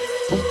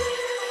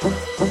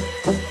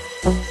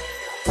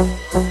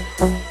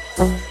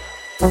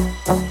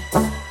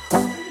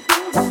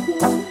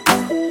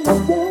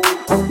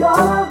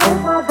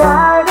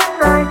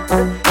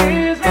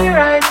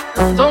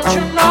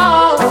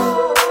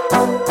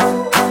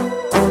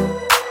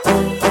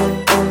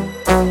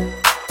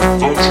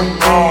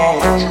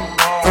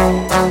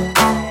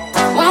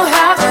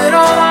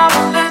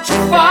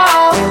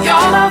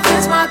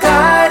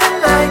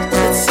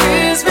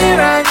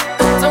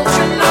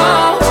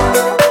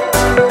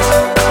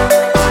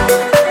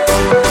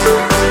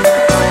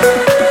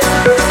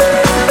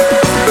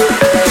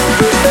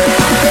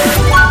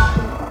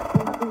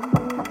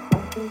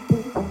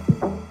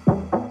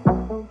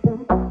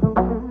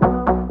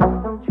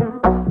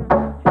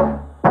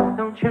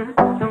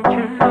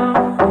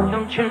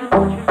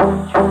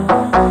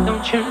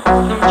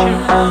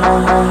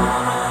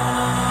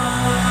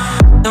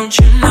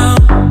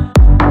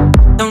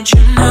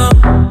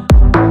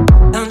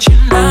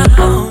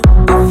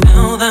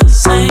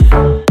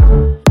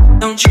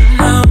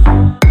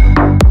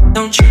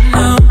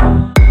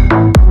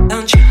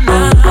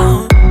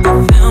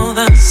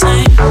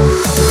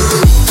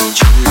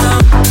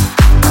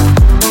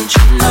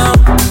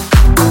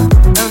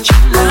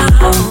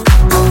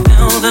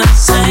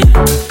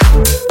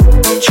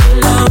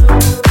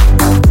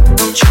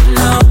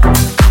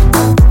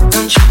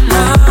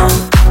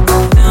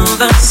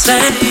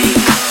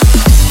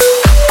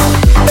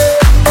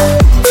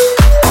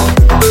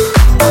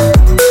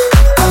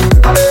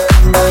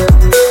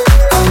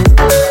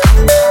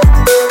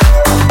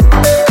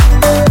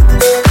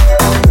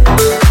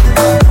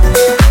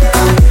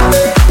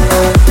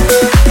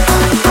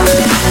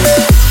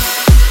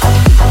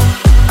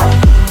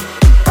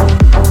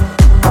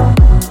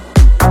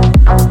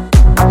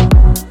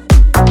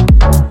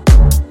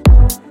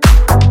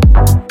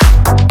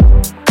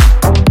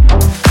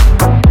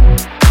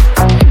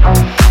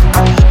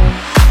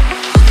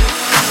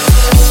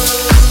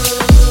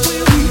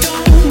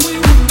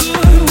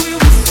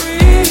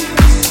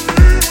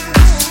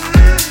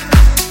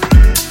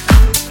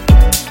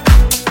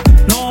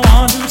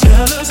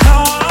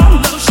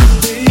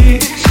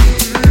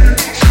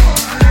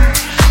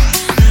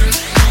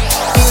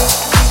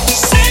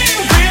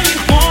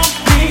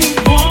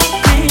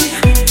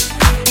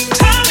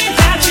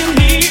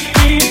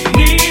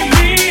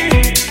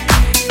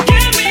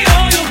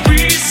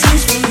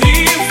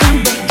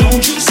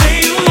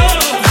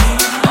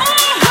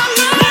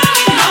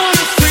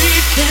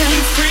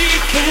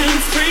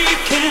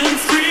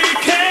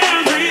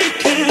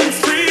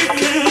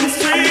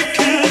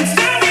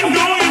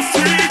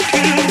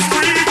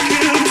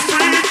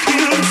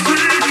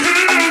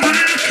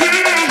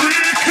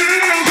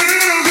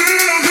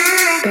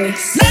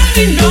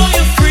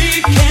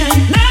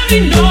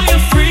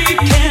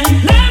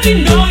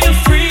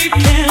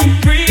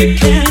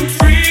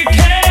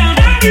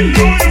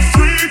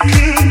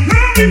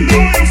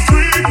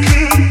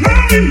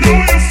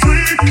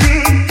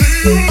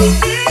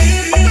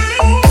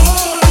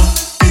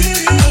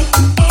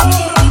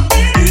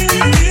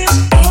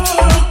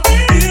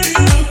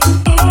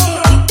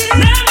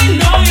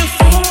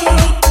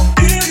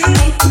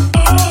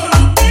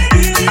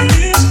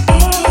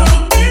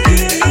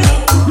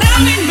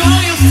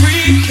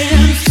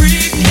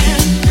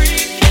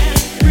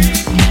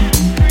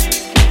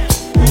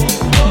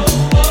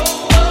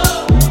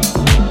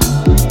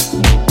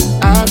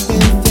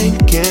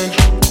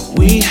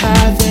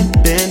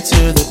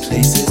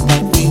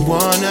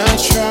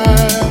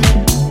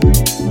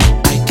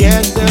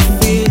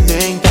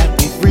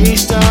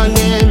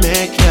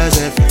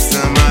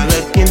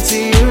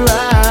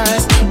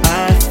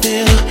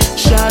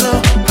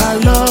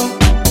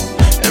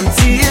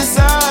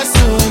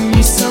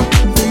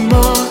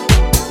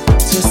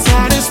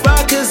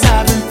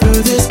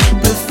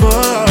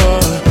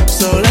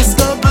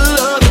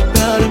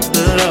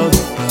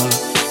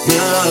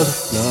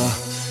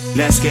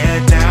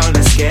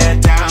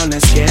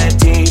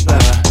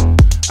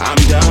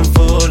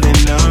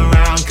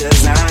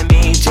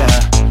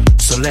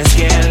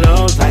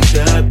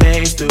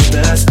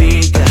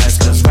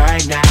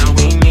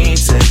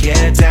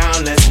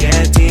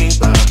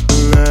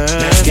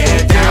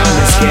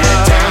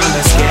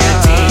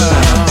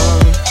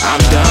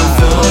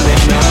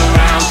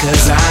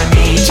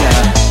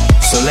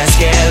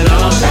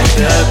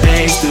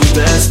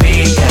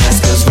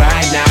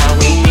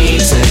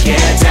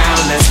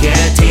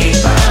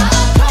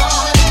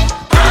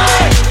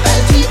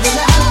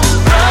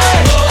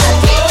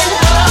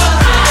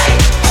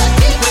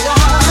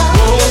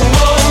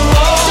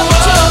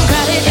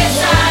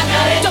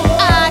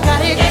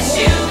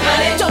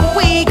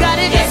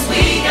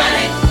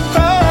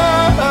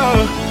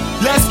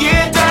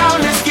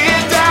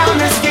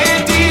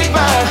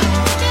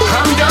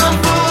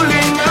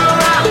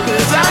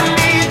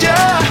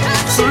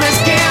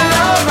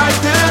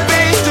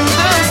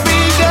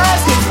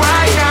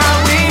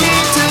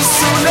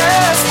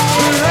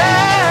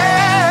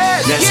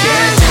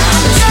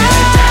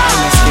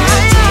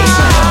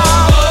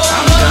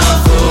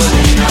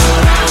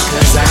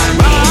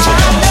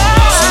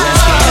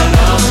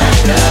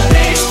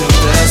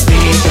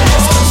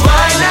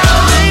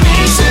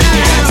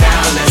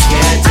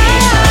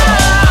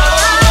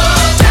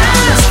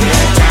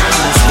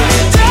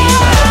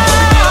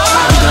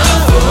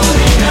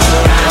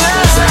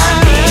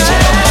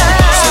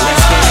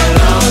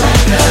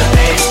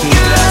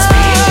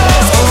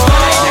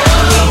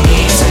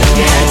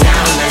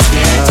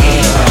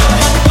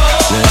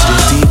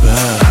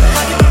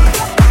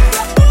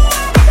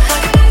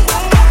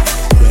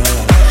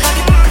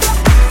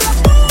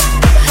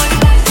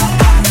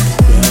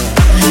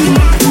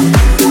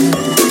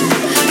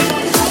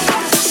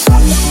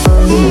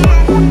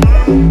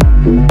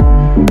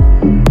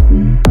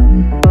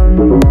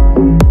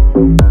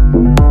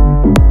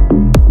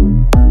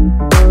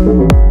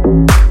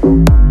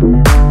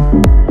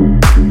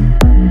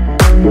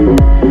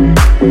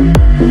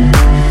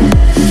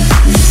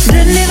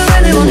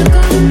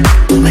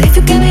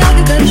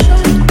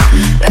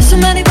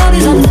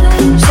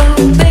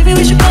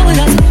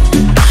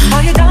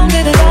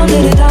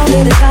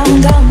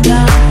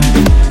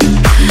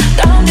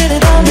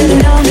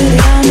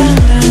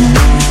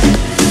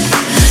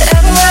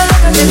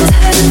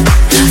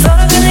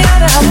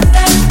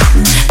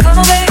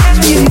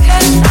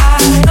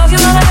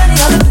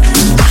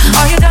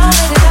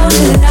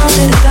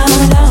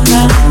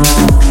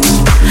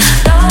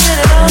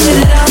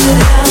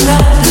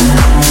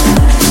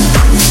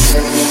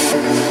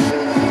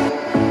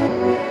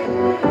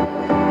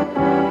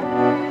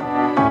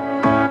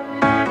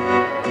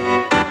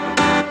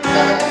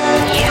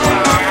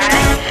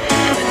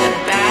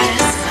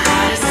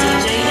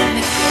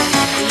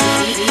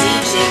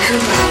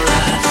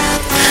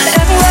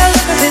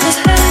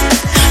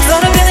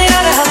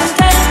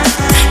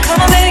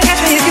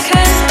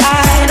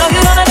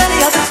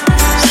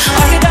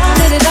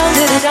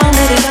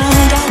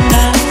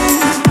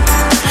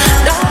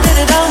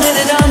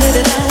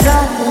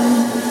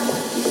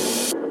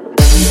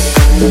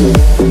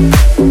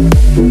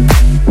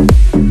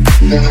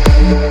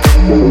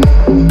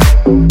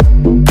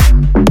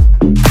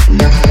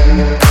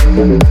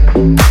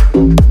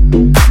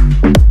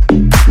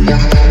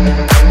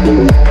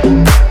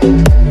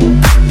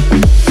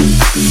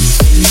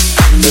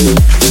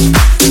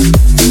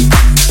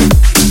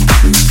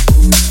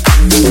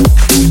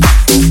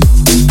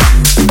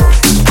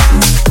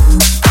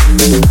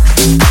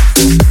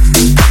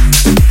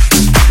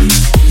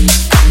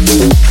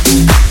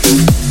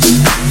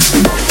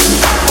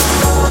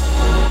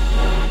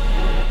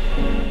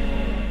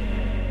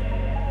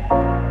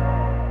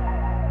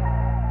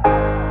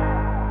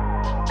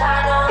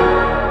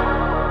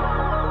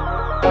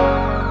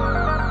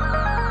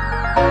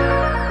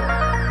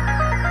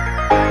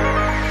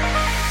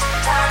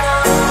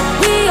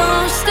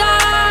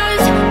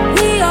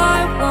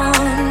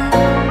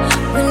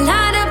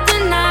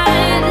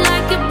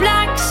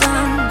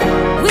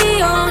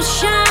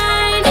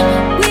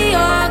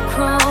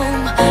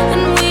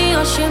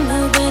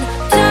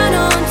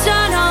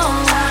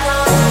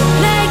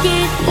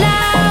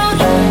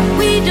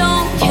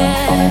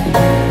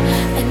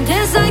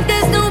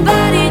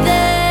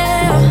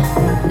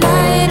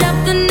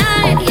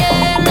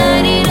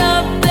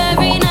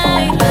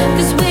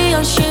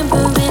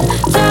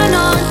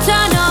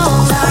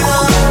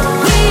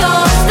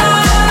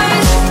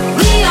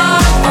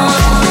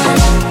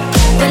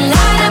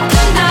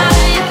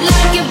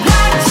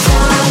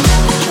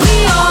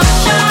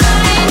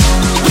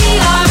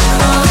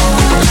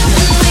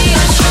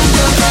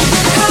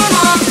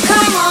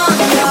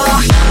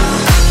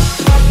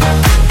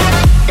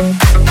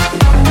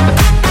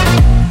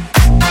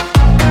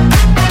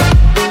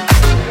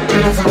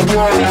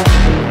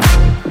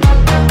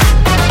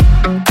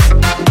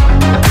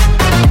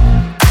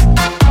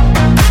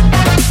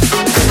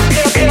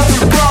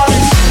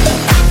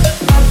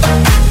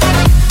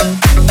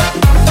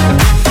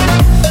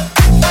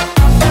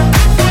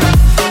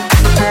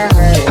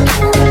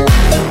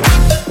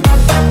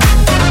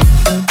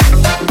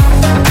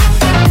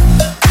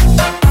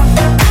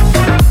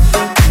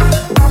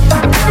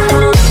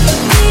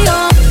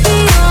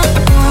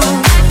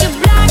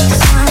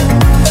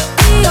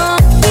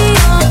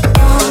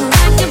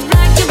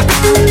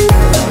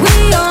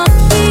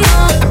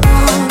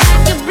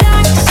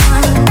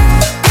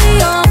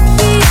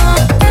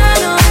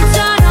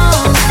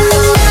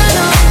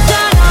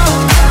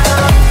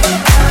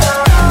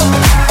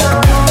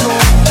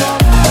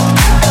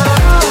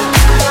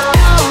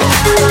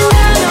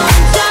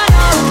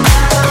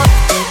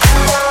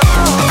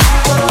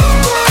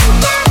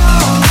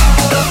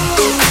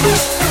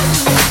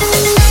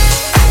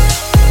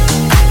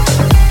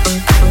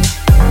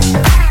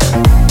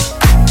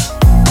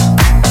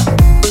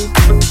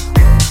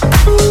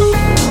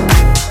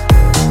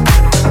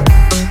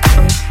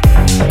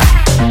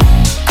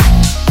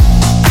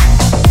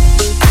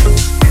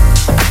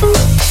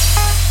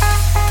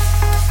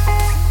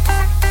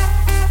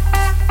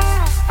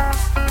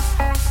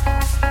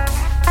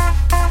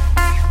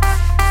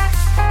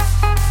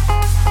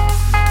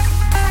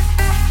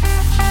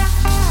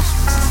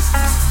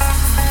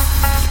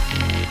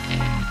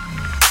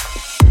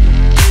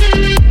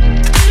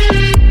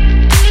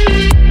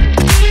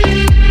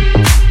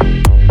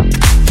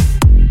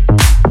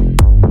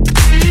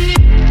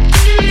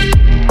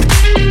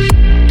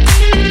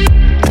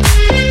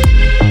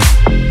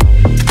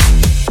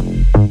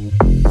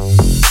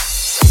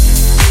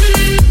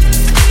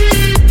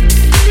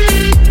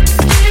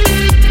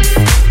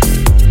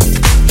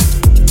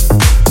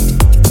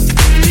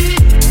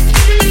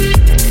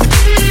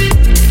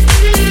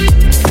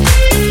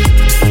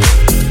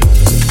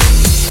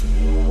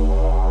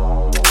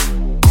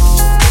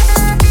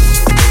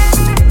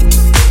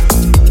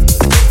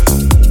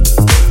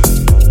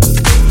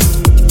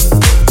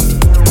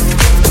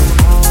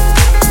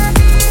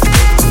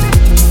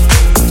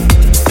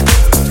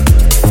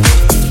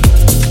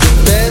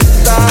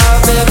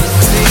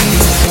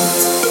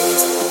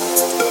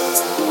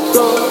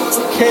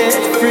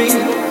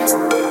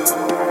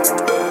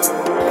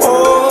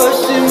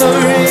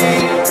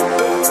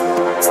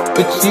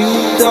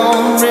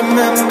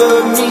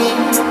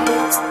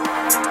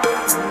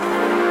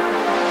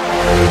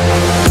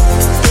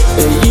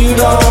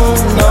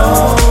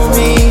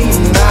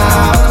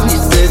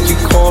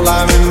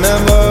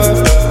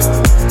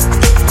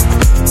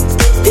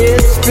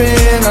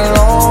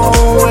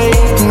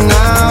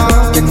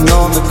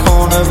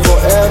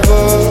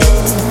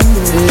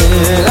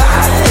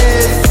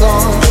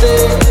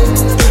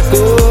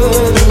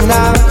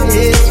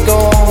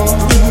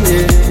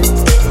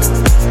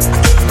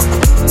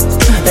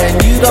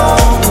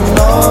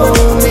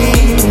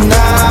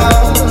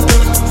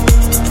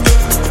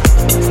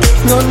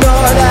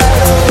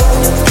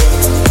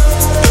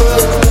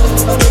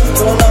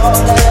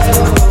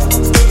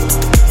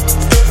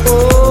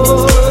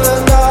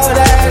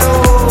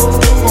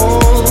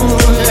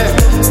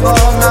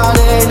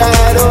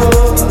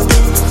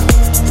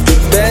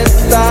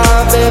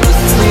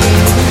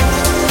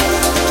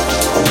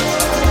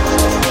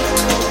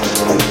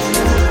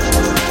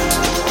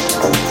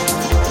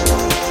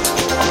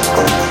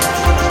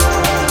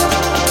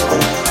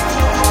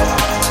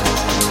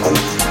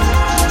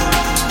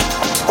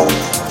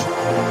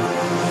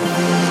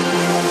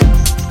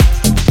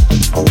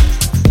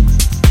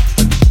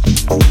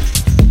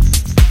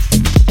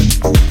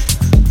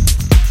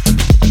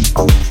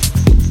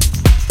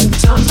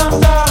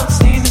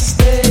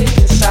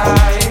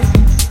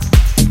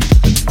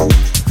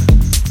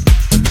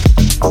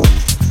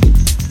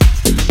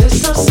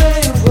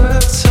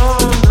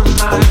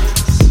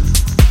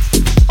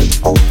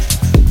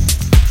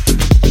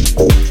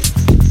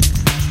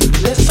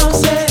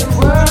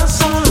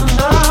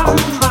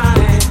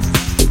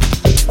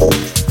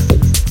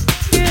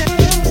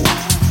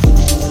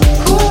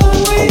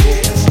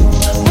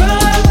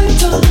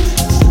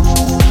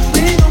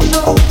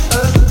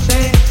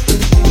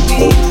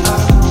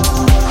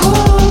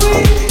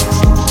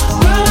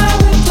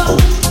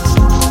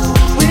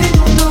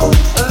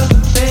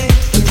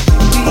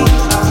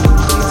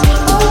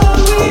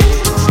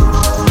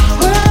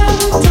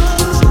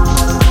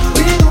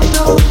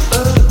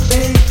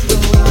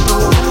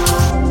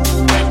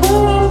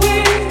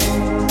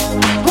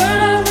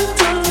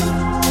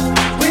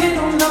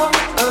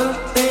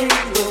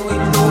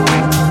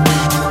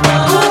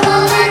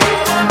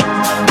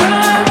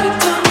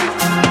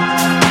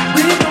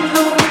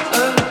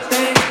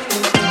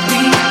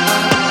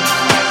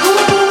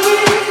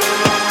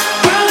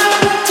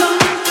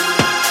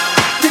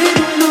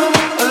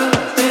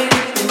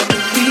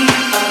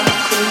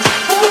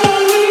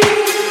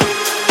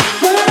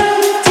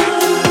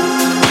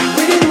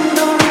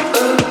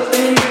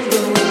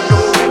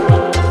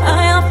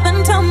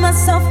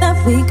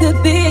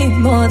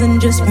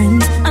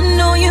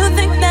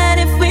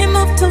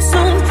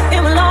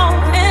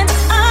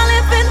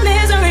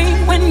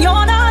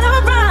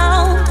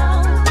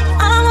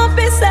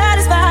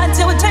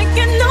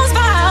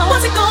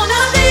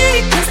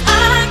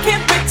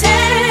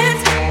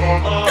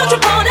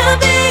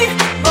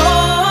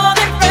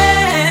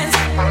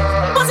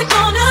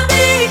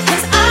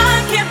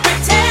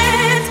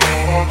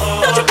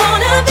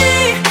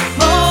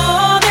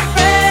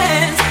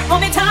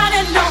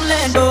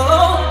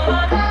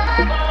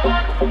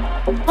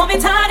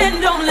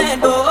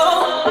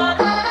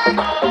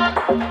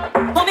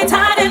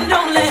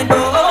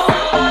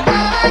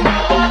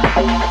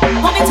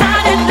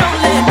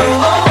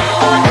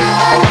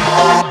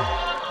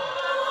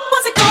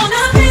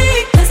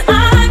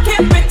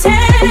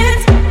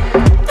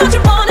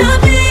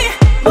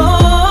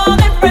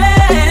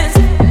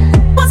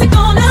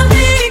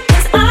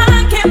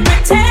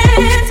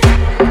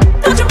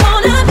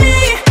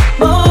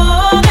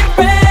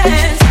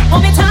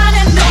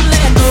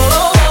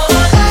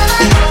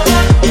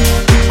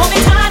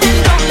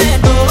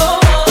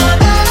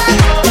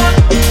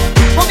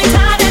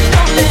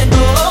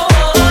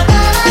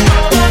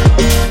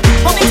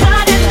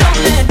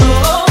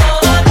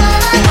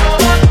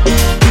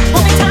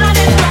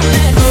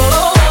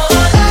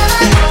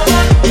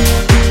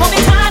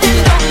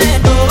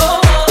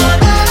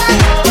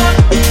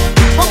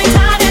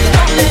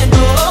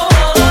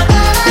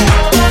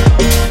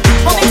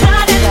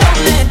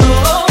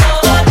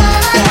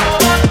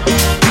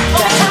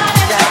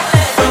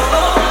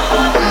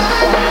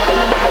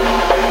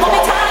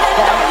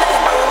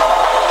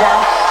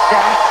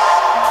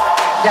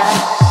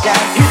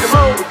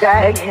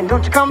 jag.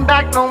 Don't you come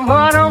back no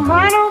more, no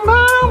more, no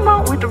more, no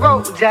more with the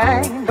road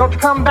jag. Don't you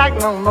come back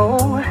no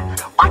more.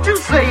 What you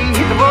say,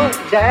 hit the road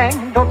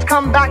jag. Don't you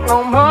come back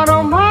no more,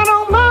 no more,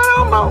 no more,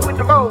 no more with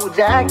the road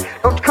jag.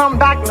 Don't you come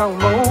back no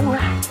more.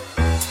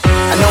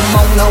 No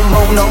more, no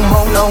more, no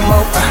more, no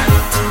more.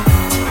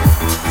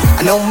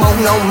 No more,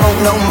 no more,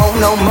 no more,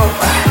 no more.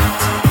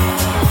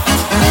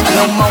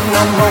 No more,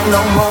 no more,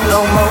 no more, no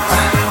more.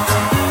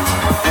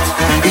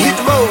 Hit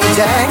the road,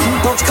 Jack.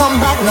 Don't you come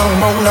back no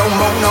more, no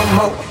more, no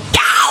more.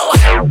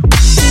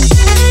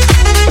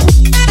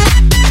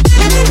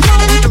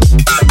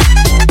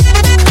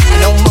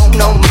 No more,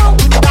 no more.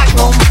 Back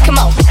no more. Come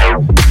on.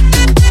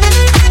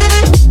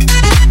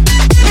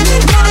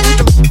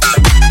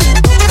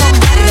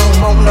 No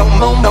more, no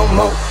more, no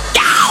more.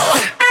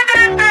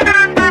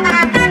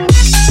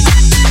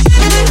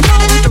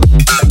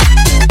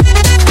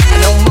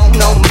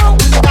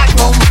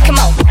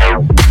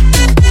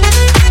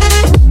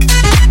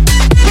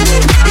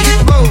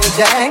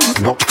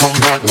 Not to come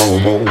back no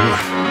more.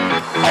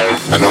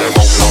 And no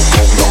more, no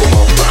more, no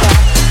more.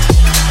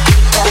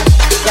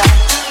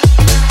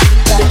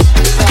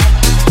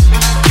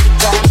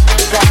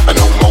 And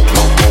no more,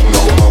 no more,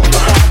 no more.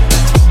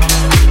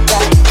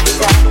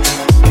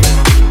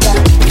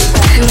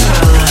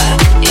 Corolla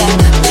in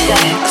the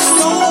mix.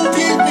 Don't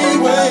keep me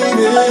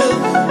waiting,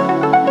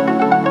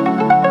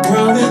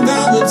 counting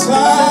down the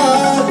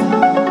time.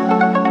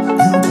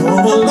 You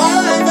come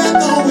alive at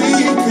the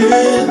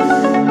weekend.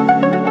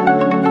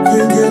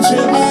 Can't get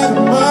you out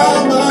of my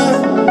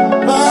mind,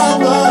 my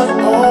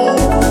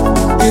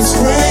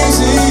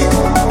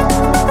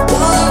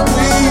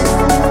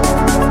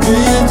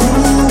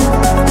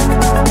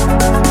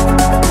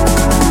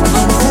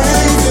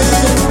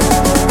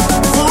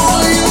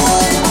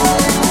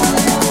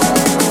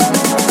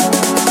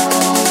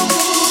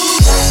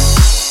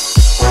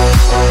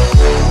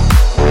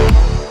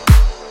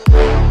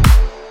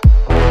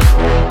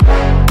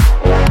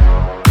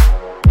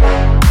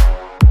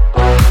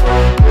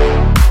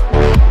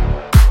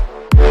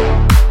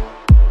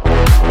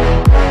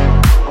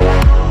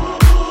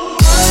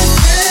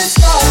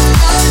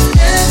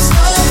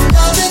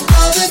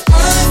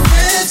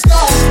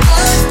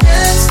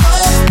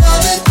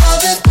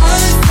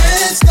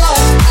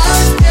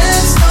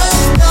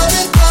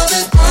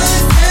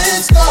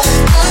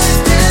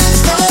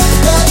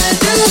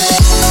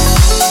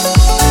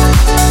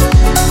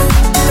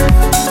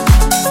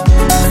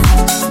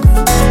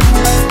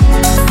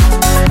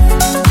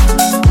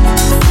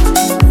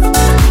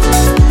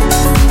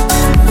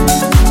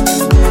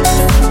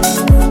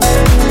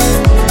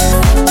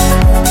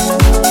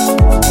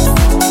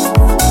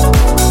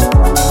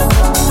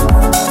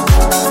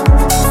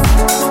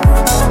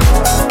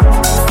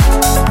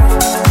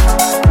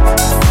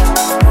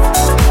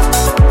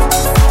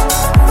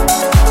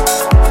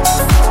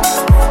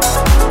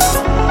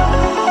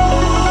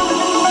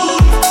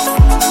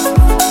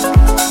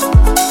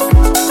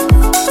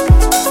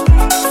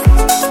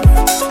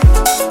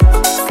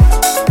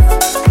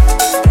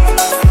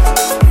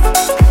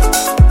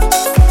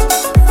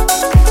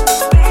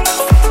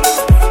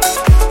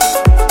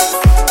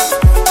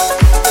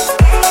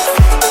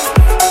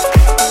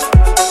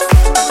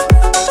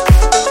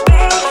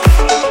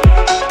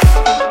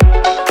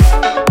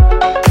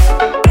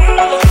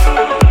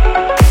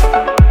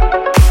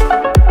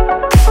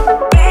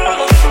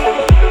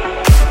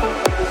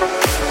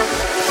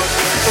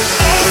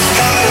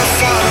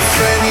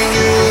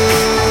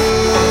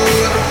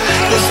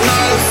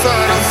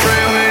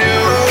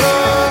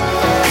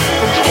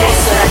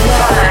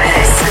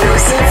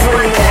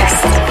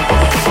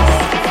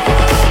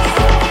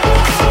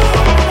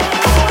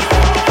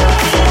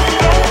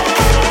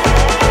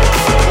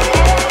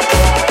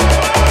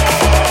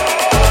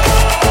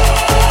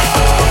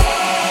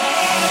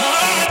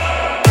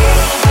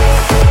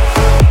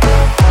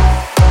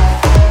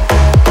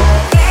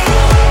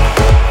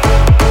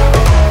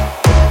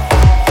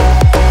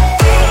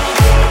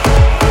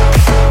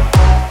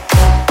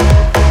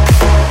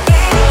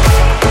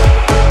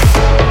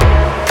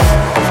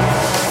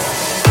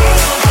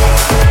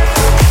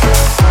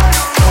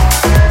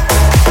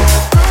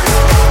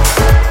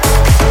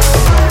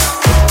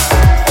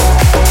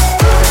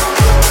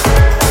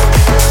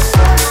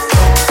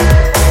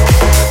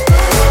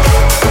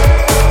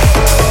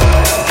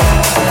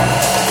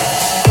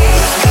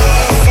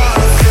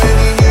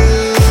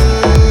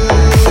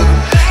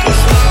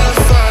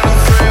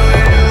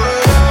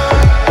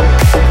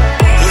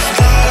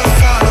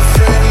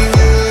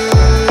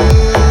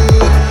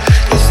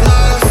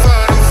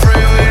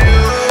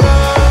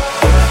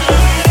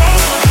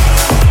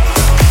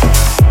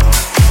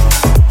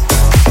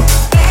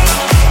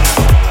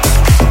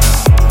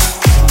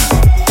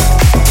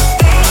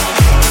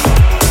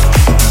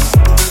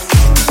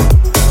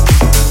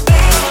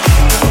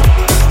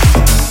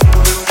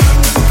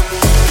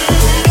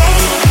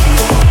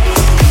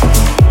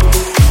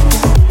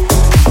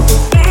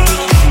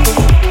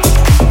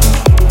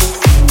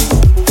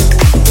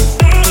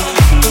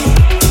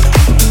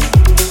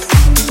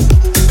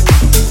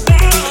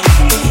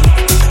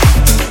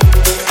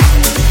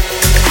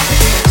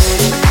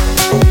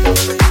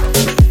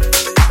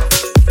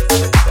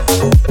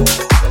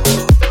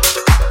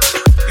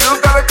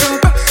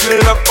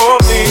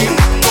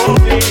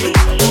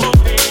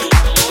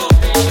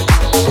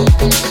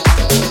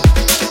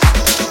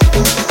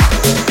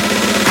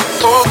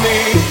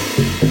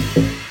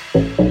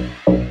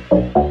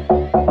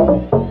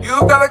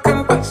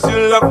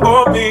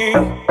for me,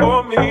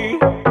 for me.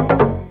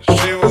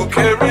 She will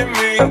carry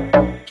me,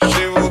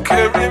 she will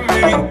carry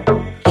me,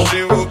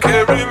 she will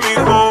carry me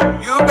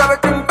home. You gotta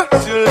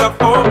confess your love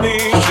for me.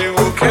 She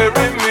will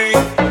carry me,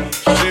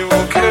 she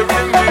will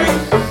carry me,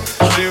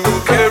 she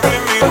will carry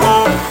me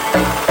home.